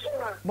 maman,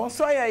 bonsoir.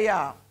 Bonsoir,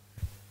 Yaya.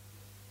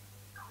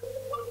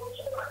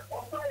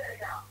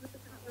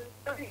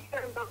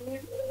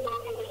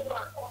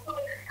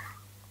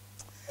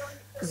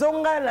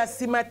 Zonga, la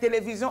cima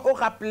télévision, au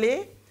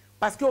rappelé,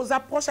 parce qu'on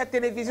approche la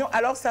télévision,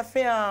 alors ça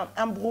fait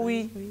un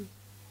bruit.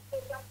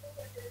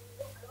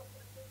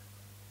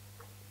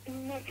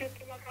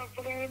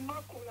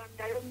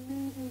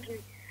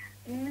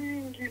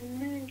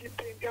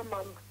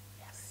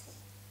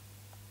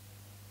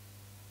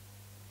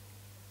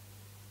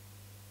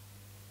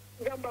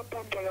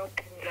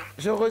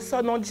 Je ressens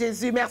au nom de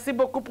Jésus. Merci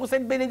beaucoup pour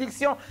cette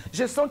bénédiction.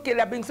 Je sens que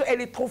la bénédiction,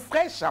 elle est trop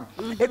fraîche.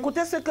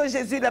 Écoutez ce que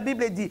Jésus, la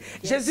Bible dit.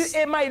 Jésus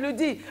aima, il lui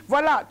dit,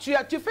 voilà, tu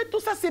fais tout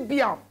ça, c'est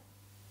bien.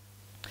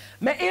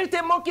 Mais il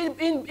te manque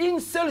une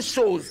seule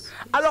chose.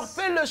 Alors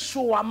fais le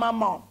choix,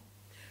 maman.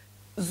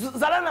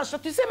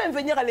 Tu sais, même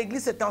venir à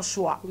l'église, c'est un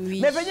choix.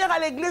 Mais venir à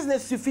l'église ne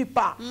suffit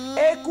pas.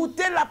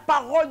 Écoutez la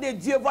parole de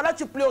Dieu. Voilà,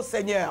 tu plais au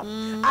Seigneur.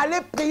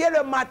 Allez prier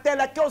le matin,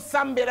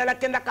 ce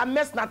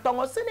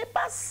n'est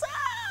pas ça.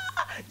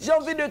 J'ai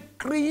envie de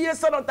crier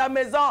ça dans ta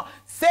maison.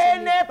 Ce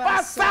n'est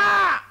pas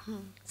ça.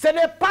 Ce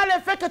n'est pas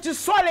le fait que tu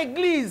sois à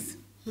l'église.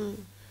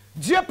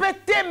 Dieu peut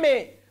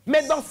t'aimer.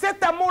 Mais dans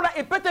cet amour-là,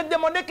 il peut te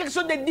demander quelque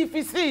chose de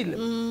difficile.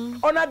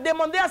 On a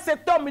demandé à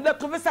cet homme, il a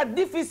trouvé ça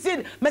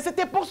difficile, mais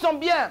c'était pour son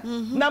bien.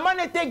 Naaman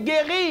était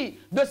guéri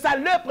de sa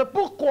lèpre.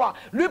 Pourquoi?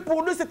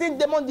 Pour lui, c'était une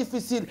demande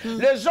difficile.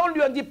 Les gens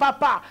lui ont dit,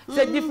 papa,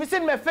 c'est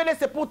difficile, mais fais-le,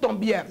 c'est pour ton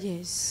bien.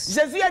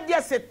 Jésus a dit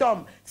à cet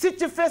homme, si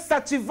tu fais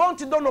ça, tu vends,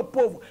 tu donnes aux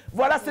pauvres.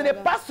 Voilà, ce n'est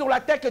pas sur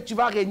la terre que tu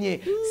vas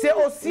régner. C'est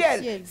au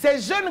ciel. Ce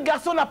jeune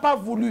garçon n'a pas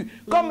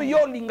voulu. Comme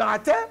Yo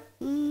Lingarate.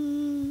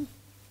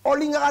 On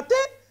Lingarate.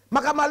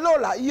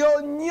 Makamalola, yo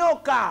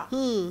nyoka,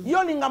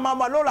 yo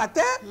lingamamalola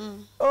te.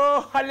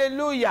 Oh,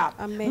 alléluia.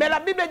 Mais la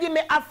Bible dit,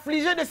 mais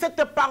affligé de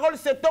cette parole,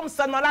 cet homme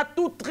s'en alla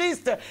tout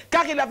triste,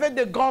 car il avait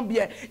de grands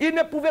biens. Il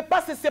ne pouvait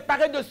pas se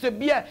séparer de ce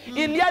bien.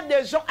 Il y a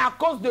des gens à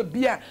cause de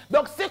biens.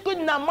 Donc, c'est que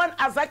Naaman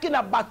Azaki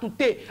n'a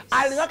batouté.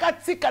 Alingaka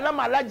tika na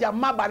maladi ya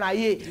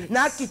mabanaye.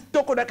 Na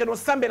kitoko na keno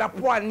sambe la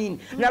poanine.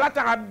 Na la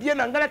tanga bien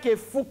na ngala ke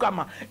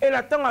fukama. Et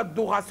la tanga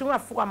adoration na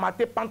fukama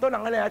te panto na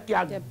ngala ki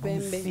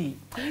agusi.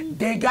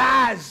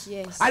 Dégage.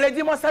 Allez,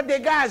 dis-moi ça,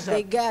 dégage.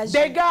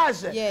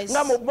 Dégage.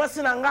 Nga mo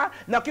bosi na nga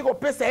na kiko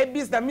pesa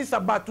ebis na misa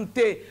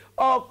batouté.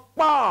 Oh,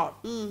 quoi?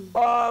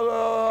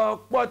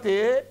 Quoi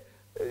te?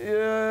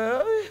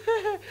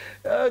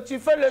 Tu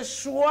fais le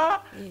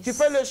choix, tu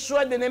fais le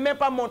choix de ne même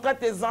pas montrer à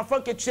tes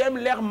enfants que tu aimes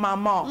leur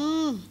maman.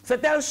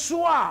 C'est un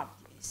choix.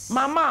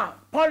 Maman,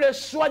 prends le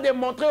choix de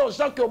montrer aux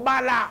gens que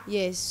Bala,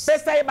 fais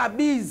ça et ma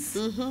bise.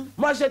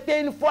 Moi,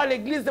 j'étais une fois à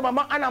l'église de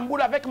maman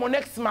Anamboula avec mon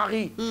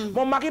ex-mari.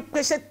 Mon mari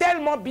prêchait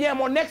tellement bien,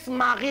 mon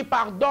ex-mari,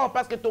 pardon,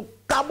 parce que tout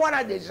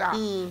Kabwana déjà.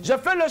 Je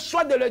fais le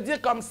choix de le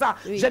dire comme ça.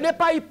 Je n'ai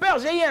pas eu peur,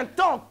 j'ai eu un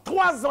temps,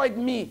 3 ans et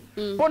demi.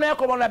 Pour dire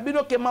comme on a dit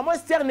que maman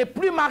Esther n'est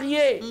plus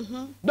mariée.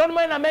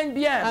 Donne-moi un amen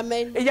bien.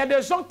 Amen. Et il y a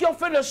des gens qui ont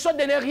fait le choix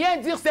de ne rien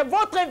dire, c'est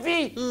votre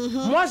vie.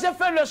 Moi, j'ai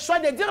fait le choix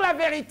de dire la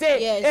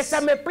vérité. Et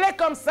ça me plaît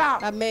comme ça.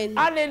 Amen.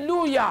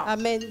 Alléluia.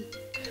 Amen.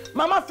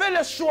 Maman fait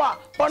le choix.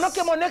 Pendant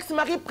que mon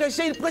ex-mari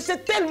prêchait, il prêchait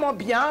tellement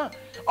bien.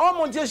 Oh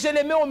mon Dieu, je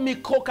l'ai mis au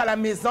micro qu'à la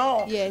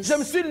maison. Je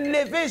me suis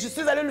levée, je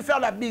suis allée lui faire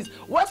la bise.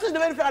 Où est-ce que je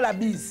devais lui faire la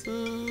bise?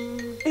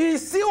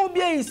 Ici ou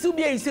bien ici ou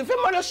bien ici.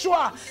 Fais-moi le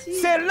choix.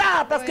 C'est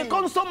là, parce que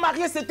quand nous sommes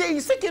mariés, c'était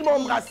ici qu'ils m'ont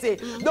embrassé.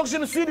 Donc je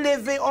me suis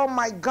levée. Oh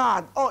my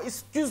God. Oh,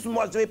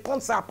 excuse-moi, je vais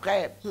prendre ça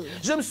après.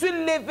 Je me suis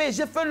levée.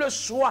 J'ai fait le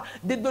choix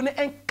de donner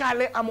un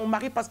câlin à mon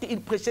mari parce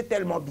qu'il prêchait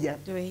tellement bien.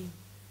 Oui.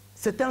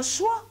 C'est un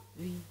choix.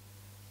 Oui.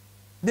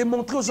 De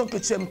montrer aux gens que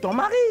tu aimes ton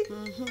mari.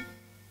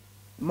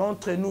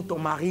 Montre-nous ton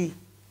mari.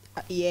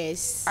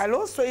 Yes.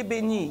 Allô, soyez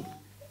bénis.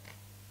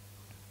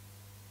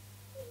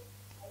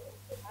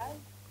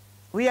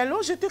 Oui,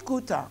 allô, je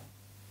t'écoute.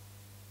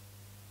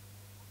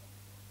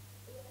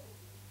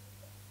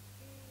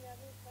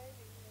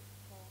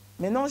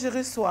 Mais non, je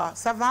reçois.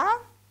 Ça va?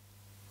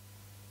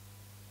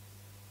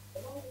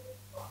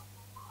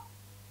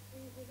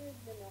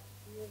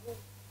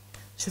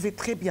 Je vais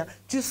très bien.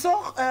 Tu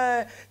sors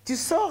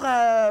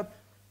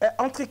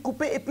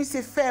entrecoupé et puis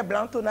c'est faible,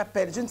 hein, ton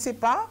appel. Je ne sais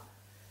pas.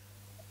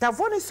 Ta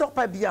voix ne sort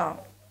pas bien.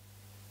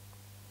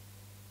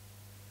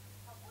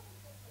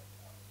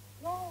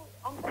 Non,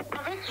 en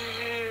fait,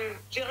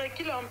 je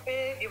recule un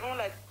peu devant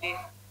la télé.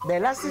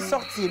 Ben là, c'est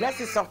sorti. Là,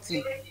 c'est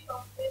sorti.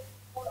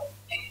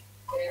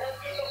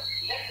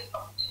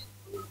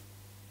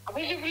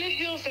 Mais je voulais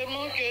dire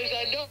seulement que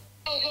j'adore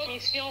votre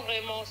mission,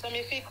 vraiment. Ça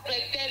me fait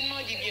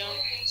tellement du bien.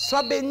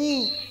 Sois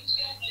béni.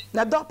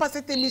 N'adore pas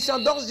cette émission,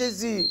 adore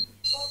Jésus.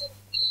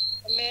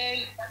 Amen.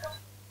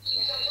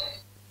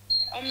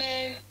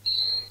 Amen.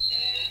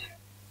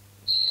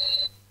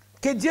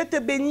 Que Dieu te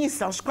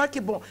bénisse. Je crois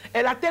que bon,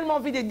 elle a tellement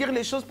envie de dire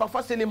les choses,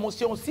 parfois c'est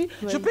l'émotion aussi.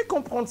 Oui. Je peux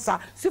comprendre ça.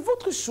 C'est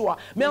votre choix.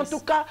 Mais en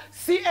tout cas,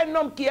 si un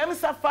homme qui aime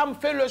sa femme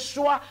fait le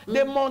choix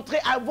de montrer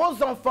à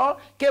vos enfants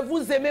que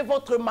vous aimez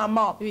votre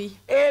maman, et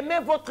aimer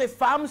votre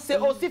femme, c'est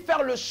aussi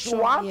faire le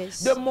choix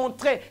de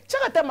montrer.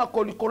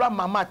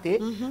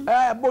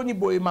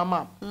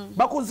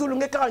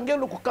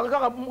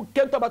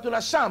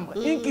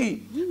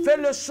 Fais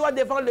le choix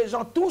devant les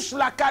gens. Touche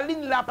la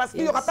câline là, parce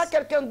qu'il n'y aura pas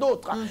quelqu'un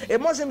d'autre. Et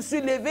moi, je me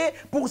suis levée.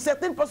 Pour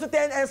certaines personnes,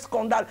 c'était un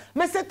scandale.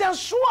 Mais c'est un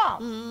choix.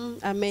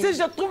 Amen. Si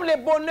je trouve le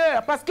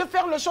bonheur, parce que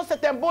faire le choix,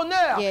 c'est un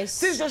bonheur.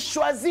 Si je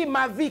choisis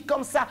ma vie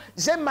comme ça,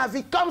 j'aime ma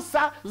vie comme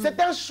ça, c'est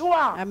un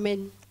choix.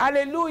 Amen.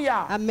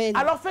 Alléluia. Amen.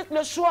 Alors faites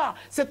le choix.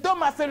 Cet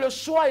homme a fait le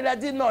choix, il a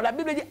dit non. La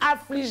Bible dit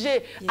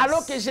affligé,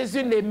 alors que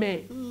Jésus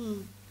l'aimait.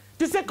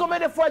 Tu sais combien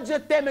de fois Dieu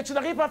t'aime et tu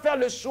n'arrives pas à faire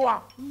le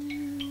choix.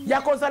 Il y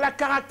a cause à la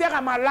caractère à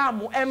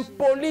malamu,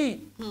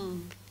 impoli.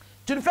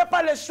 Tu ne fais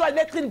pas le choix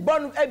d'être une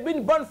bonne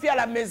fille à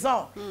la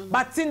maison.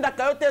 Batinda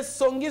kayote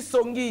songi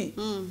songi.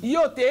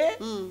 Yote.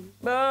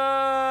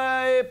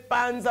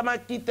 Panzama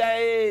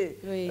kitae.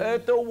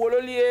 To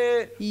wololie.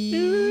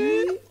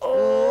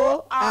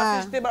 Oh.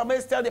 Ah, si je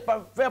t'ai de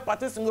faire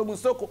partie de ce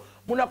busoko.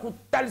 Muna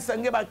kutal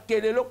sangue ba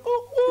kelelo.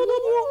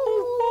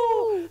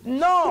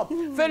 Non,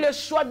 fais le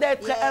choix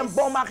d'être un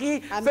bon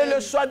mari. Fais le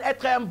choix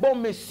d'être un bon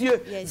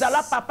monsieur.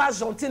 Zala papa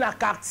gentil dans le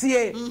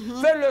quartier.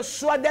 Fais le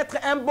choix d'être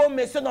un bon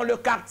monsieur dans le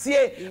quartier.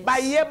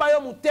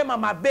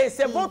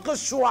 C'est votre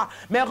choix.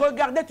 Mais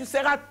regardez, tu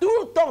seras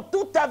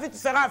toute ta vie, tu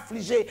seras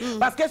affligé.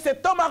 Parce que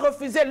cet homme a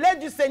refusé l'aide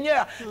du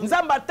Seigneur.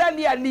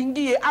 Nzambatali a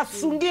lingi, a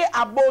sungi,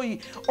 a boy.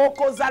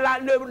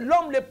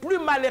 L'homme le plus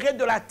malheureux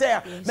de la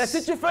terre. Mais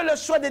si tu fais le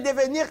choix de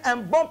devenir un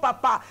bon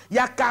papa, il y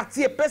a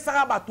quartier,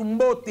 pesara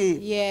batumbote.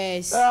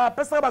 Yes.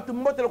 Pesara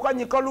batumbote, le quoi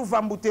Nicolou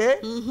Vambouté.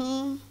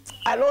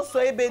 Allô,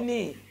 soyez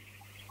bénis.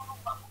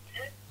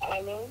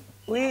 Allô?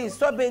 Oui,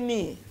 sois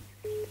béni.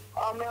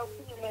 Oh, merci,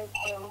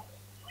 merci.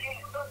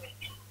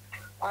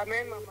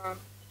 Amen, maman.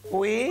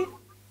 Oui.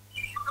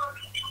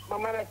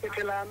 Maman,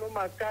 nasepela no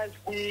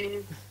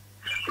makasi.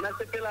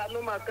 Nasepela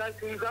no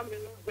makasi. Nzambe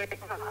no zeka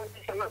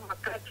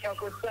makasi ya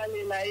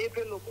kosalela ye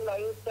pe lokola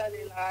yo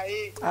salela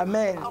ye.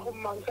 Amen.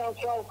 Akomanka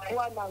kwa foi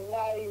na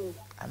ngai.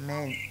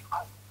 Amen.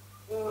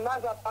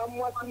 Naza pa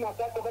mwasi na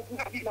kaka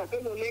basi na pe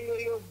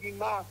lolenge yo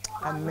bima.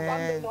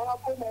 Amen.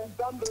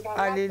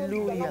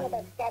 Alléluia.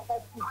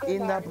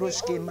 Ina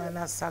broshke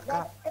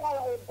manasaka.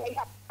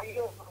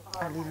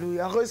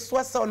 Alléluia.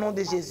 Reçois ça au nom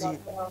de Jésus.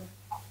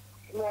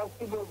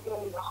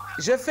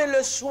 Je fais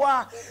le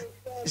choix.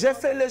 Je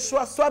fais le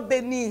choix. Sois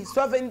béni.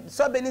 Sois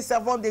béni,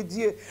 servant de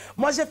Dieu.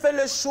 Moi, j'ai fait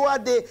le choix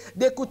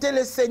d'écouter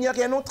le Seigneur.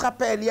 Il y a un autre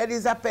appel. Il y a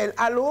des appels.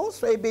 Allô?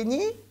 Soyez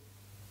bénis.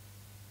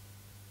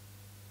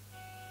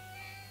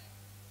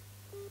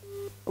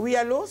 Oui,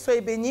 allô?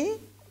 Soyez bénis.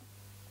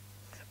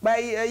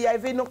 Il y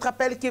avait notre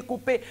appel qui est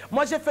coupé.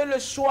 Moi, j'ai fait le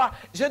choix.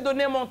 J'ai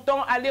donné mon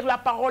temps à lire la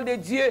parole de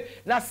Dieu.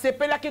 La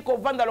CP là qui est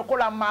dans le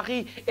col à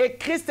Marie. Et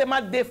Christ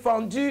m'a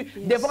défendu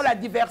devant la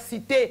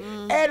diversité.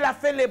 Elle a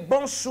fait les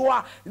bons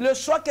choix. Le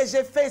choix que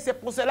j'ai fait, c'est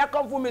pour cela,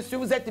 quand vous me suivez,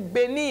 vous êtes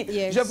bénis.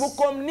 Je vous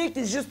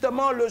communique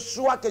justement le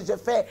choix que j'ai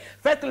fait.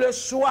 Faites le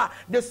choix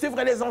de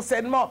suivre les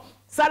enseignements.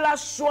 Ça la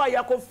choix, il y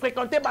a qu'on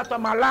fréquenter bato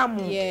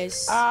malamu.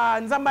 Yes.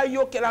 Nzamba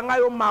yo kelanga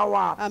yo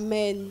mawa.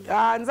 Amen.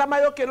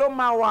 Nzamba yo kelo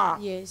mawa.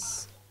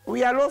 Yes.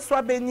 Oui, allô,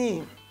 sois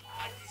béni.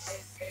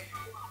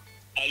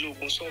 Allô,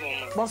 bonsoir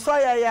maman. Bonsoir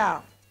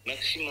Yaya.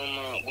 Merci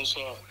maman,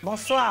 bonsoir.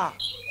 Bonsoir.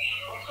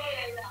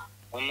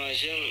 Maman,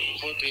 j'aime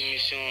votre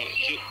émission.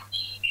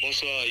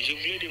 Bonsoir, je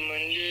voulais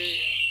demander,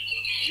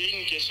 J'ai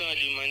une question à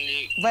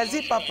demander.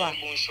 Vas-y, papa.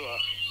 Bon choix.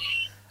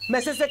 Mais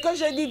c'est ce que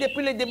j'ai dit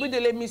depuis le début de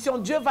l'émission.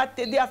 Dieu va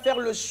t'aider à faire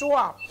le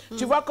choix.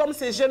 Tu vois, comme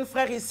ces jeunes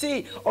frères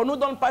ici, on nous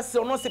donne pas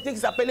son nom, c'est qui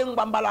s'appelle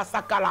Ngbambala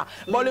Sakala.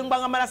 Bon, le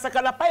Ngbambala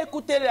Sakala n'a pas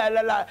écouté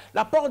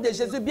la porte de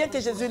Jésus, bien que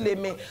Jésus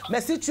l'aimait.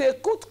 Mais si tu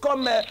écoutes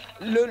comme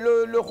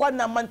le roi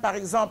Naaman, par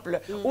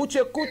exemple, ou tu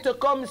écoutes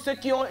comme ceux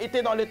qui ont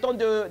été dans le temps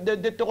de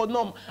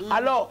Deutéronome,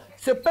 alors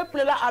ce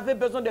peuple-là avait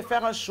besoin de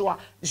faire un choix.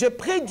 Je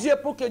prie Dieu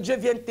pour que Dieu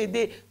vienne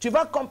t'aider. Tu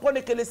vas comprendre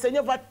que le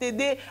Seigneur va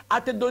t'aider à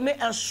te donner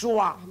un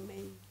choix. Amen.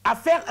 À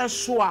faire un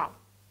choix.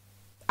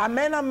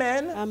 Amen,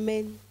 amen.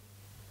 Amen.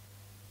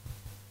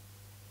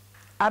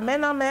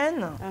 Amen,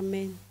 amen.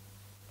 Amen.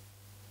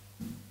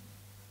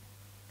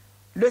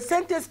 Le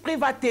Saint-Esprit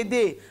va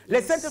t'aider. Le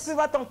Saint-Esprit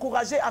va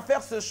t'encourager à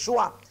faire ce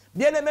choix.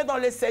 Bien-aimé dans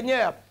le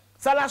Seigneur,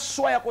 ça la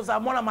choix ya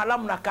kozamona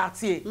malamu na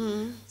quartier.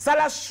 Ça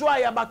la choix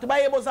ya batu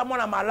ba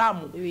yebozamona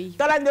malamu.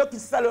 Tala ndio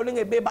kisisa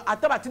lolinge beba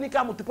ataba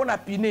tinika mutu pona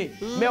pine.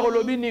 Mère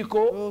Olobi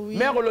Nico,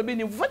 Mère Olobi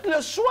Nico. Vous faites le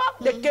choix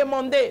de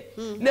quémander.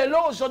 Les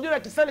lots aujourd'hui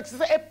la kisisa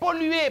est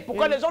pollué.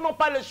 Pourquoi les gens n'ont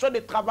pas le choix de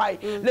travail?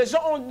 Les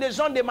gens ont des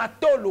gens de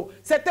matolo.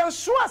 C'est un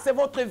choix, c'est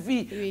votre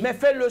vie. Mais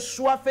faites le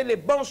choix, faites les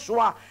bons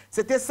choix.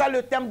 C'était ça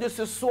le thème de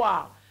ce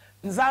soir.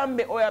 Amen.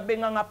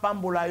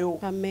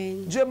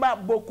 Dieu m'a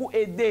beaucoup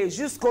aidé.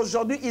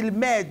 Jusqu'aujourd'hui, il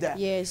m'aide.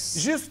 Yes.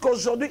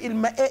 Jusqu'aujourd'hui, il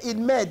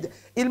m'aide.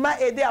 Il m'a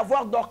aidé à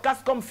voir Dorcas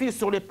comme fille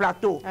sur les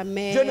plateaux.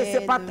 Amen. Dieu ne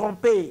s'est pas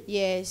trompé.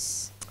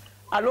 Yes.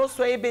 Alors,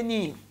 soyez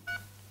bénis.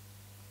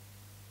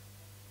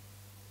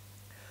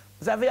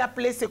 Vous avez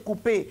appelé, c'est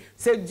coupé.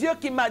 C'est Dieu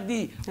qui m'a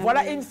dit,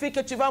 voilà une fille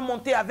que tu vas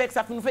monter avec.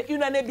 Ça nous fait 1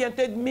 année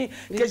bientôt et demie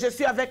que je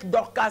suis avec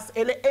Dorcas.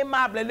 Elle est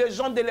aimable. Les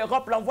gens de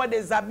l'Europe l'envoient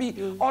des habits.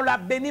 On l'a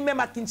bénie même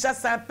à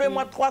Kinshasa, un peu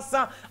moins 300.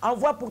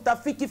 Envoie pour ta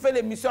fille qui fait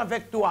l'émission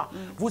avec toi.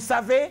 Vous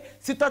savez,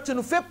 si toi tu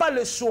ne fais pas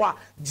le choix,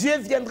 Dieu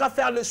viendra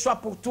faire le choix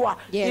pour toi.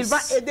 Il va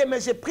aider, mais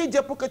je prie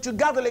Dieu pour que tu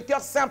gardes le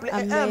cœur simple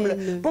et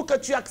humble, pour que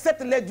tu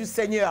acceptes l'aide du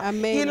Seigneur.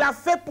 Il a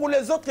fait pour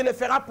les autres, il le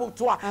fera pour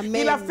toi.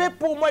 Il a fait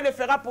pour moi, il le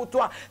fera pour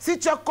toi. Si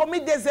tu as commis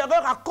des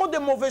erreurs à cause de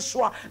mauvais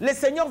choix, le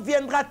Seigneur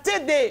viendra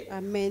t'aider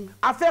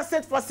à faire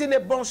cette fois-ci les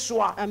bons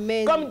choix.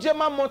 Amen. Comme Dieu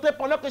m'a montré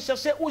pendant que je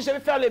cherchais où je vais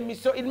faire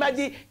l'émission, il m'a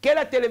dit quelle est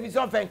la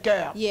télévision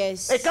vainqueur.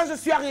 Yes. Et quand je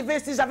suis arrivé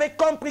ici, j'avais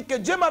compris que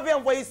Dieu m'avait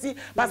envoyé ici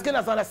parce que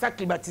dans un sac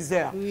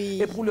climatiseur.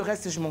 Et pour le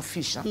reste, je m'en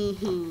fiche. Hein.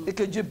 Et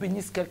que Dieu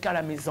bénisse quelqu'un à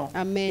la maison.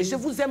 Amen. Et je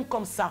vous aime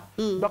comme ça.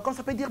 Donc, on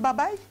peut dire bye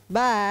bye?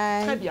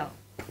 Bye. Très bien.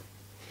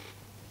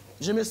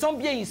 Je me sens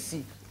bien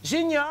ici.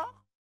 J'ignore.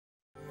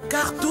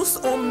 Car tous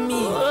ont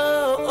mis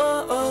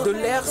de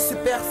l'air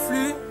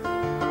superflu.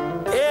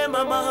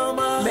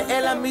 Mais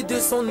elle a mis de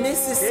son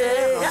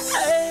nécessaire.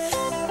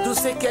 Tout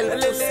ce qu'elle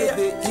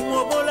possédait,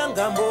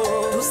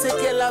 tout ce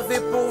qu'elle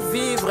avait pour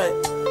vivre.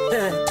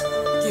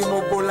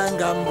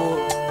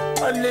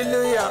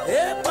 Alléluia.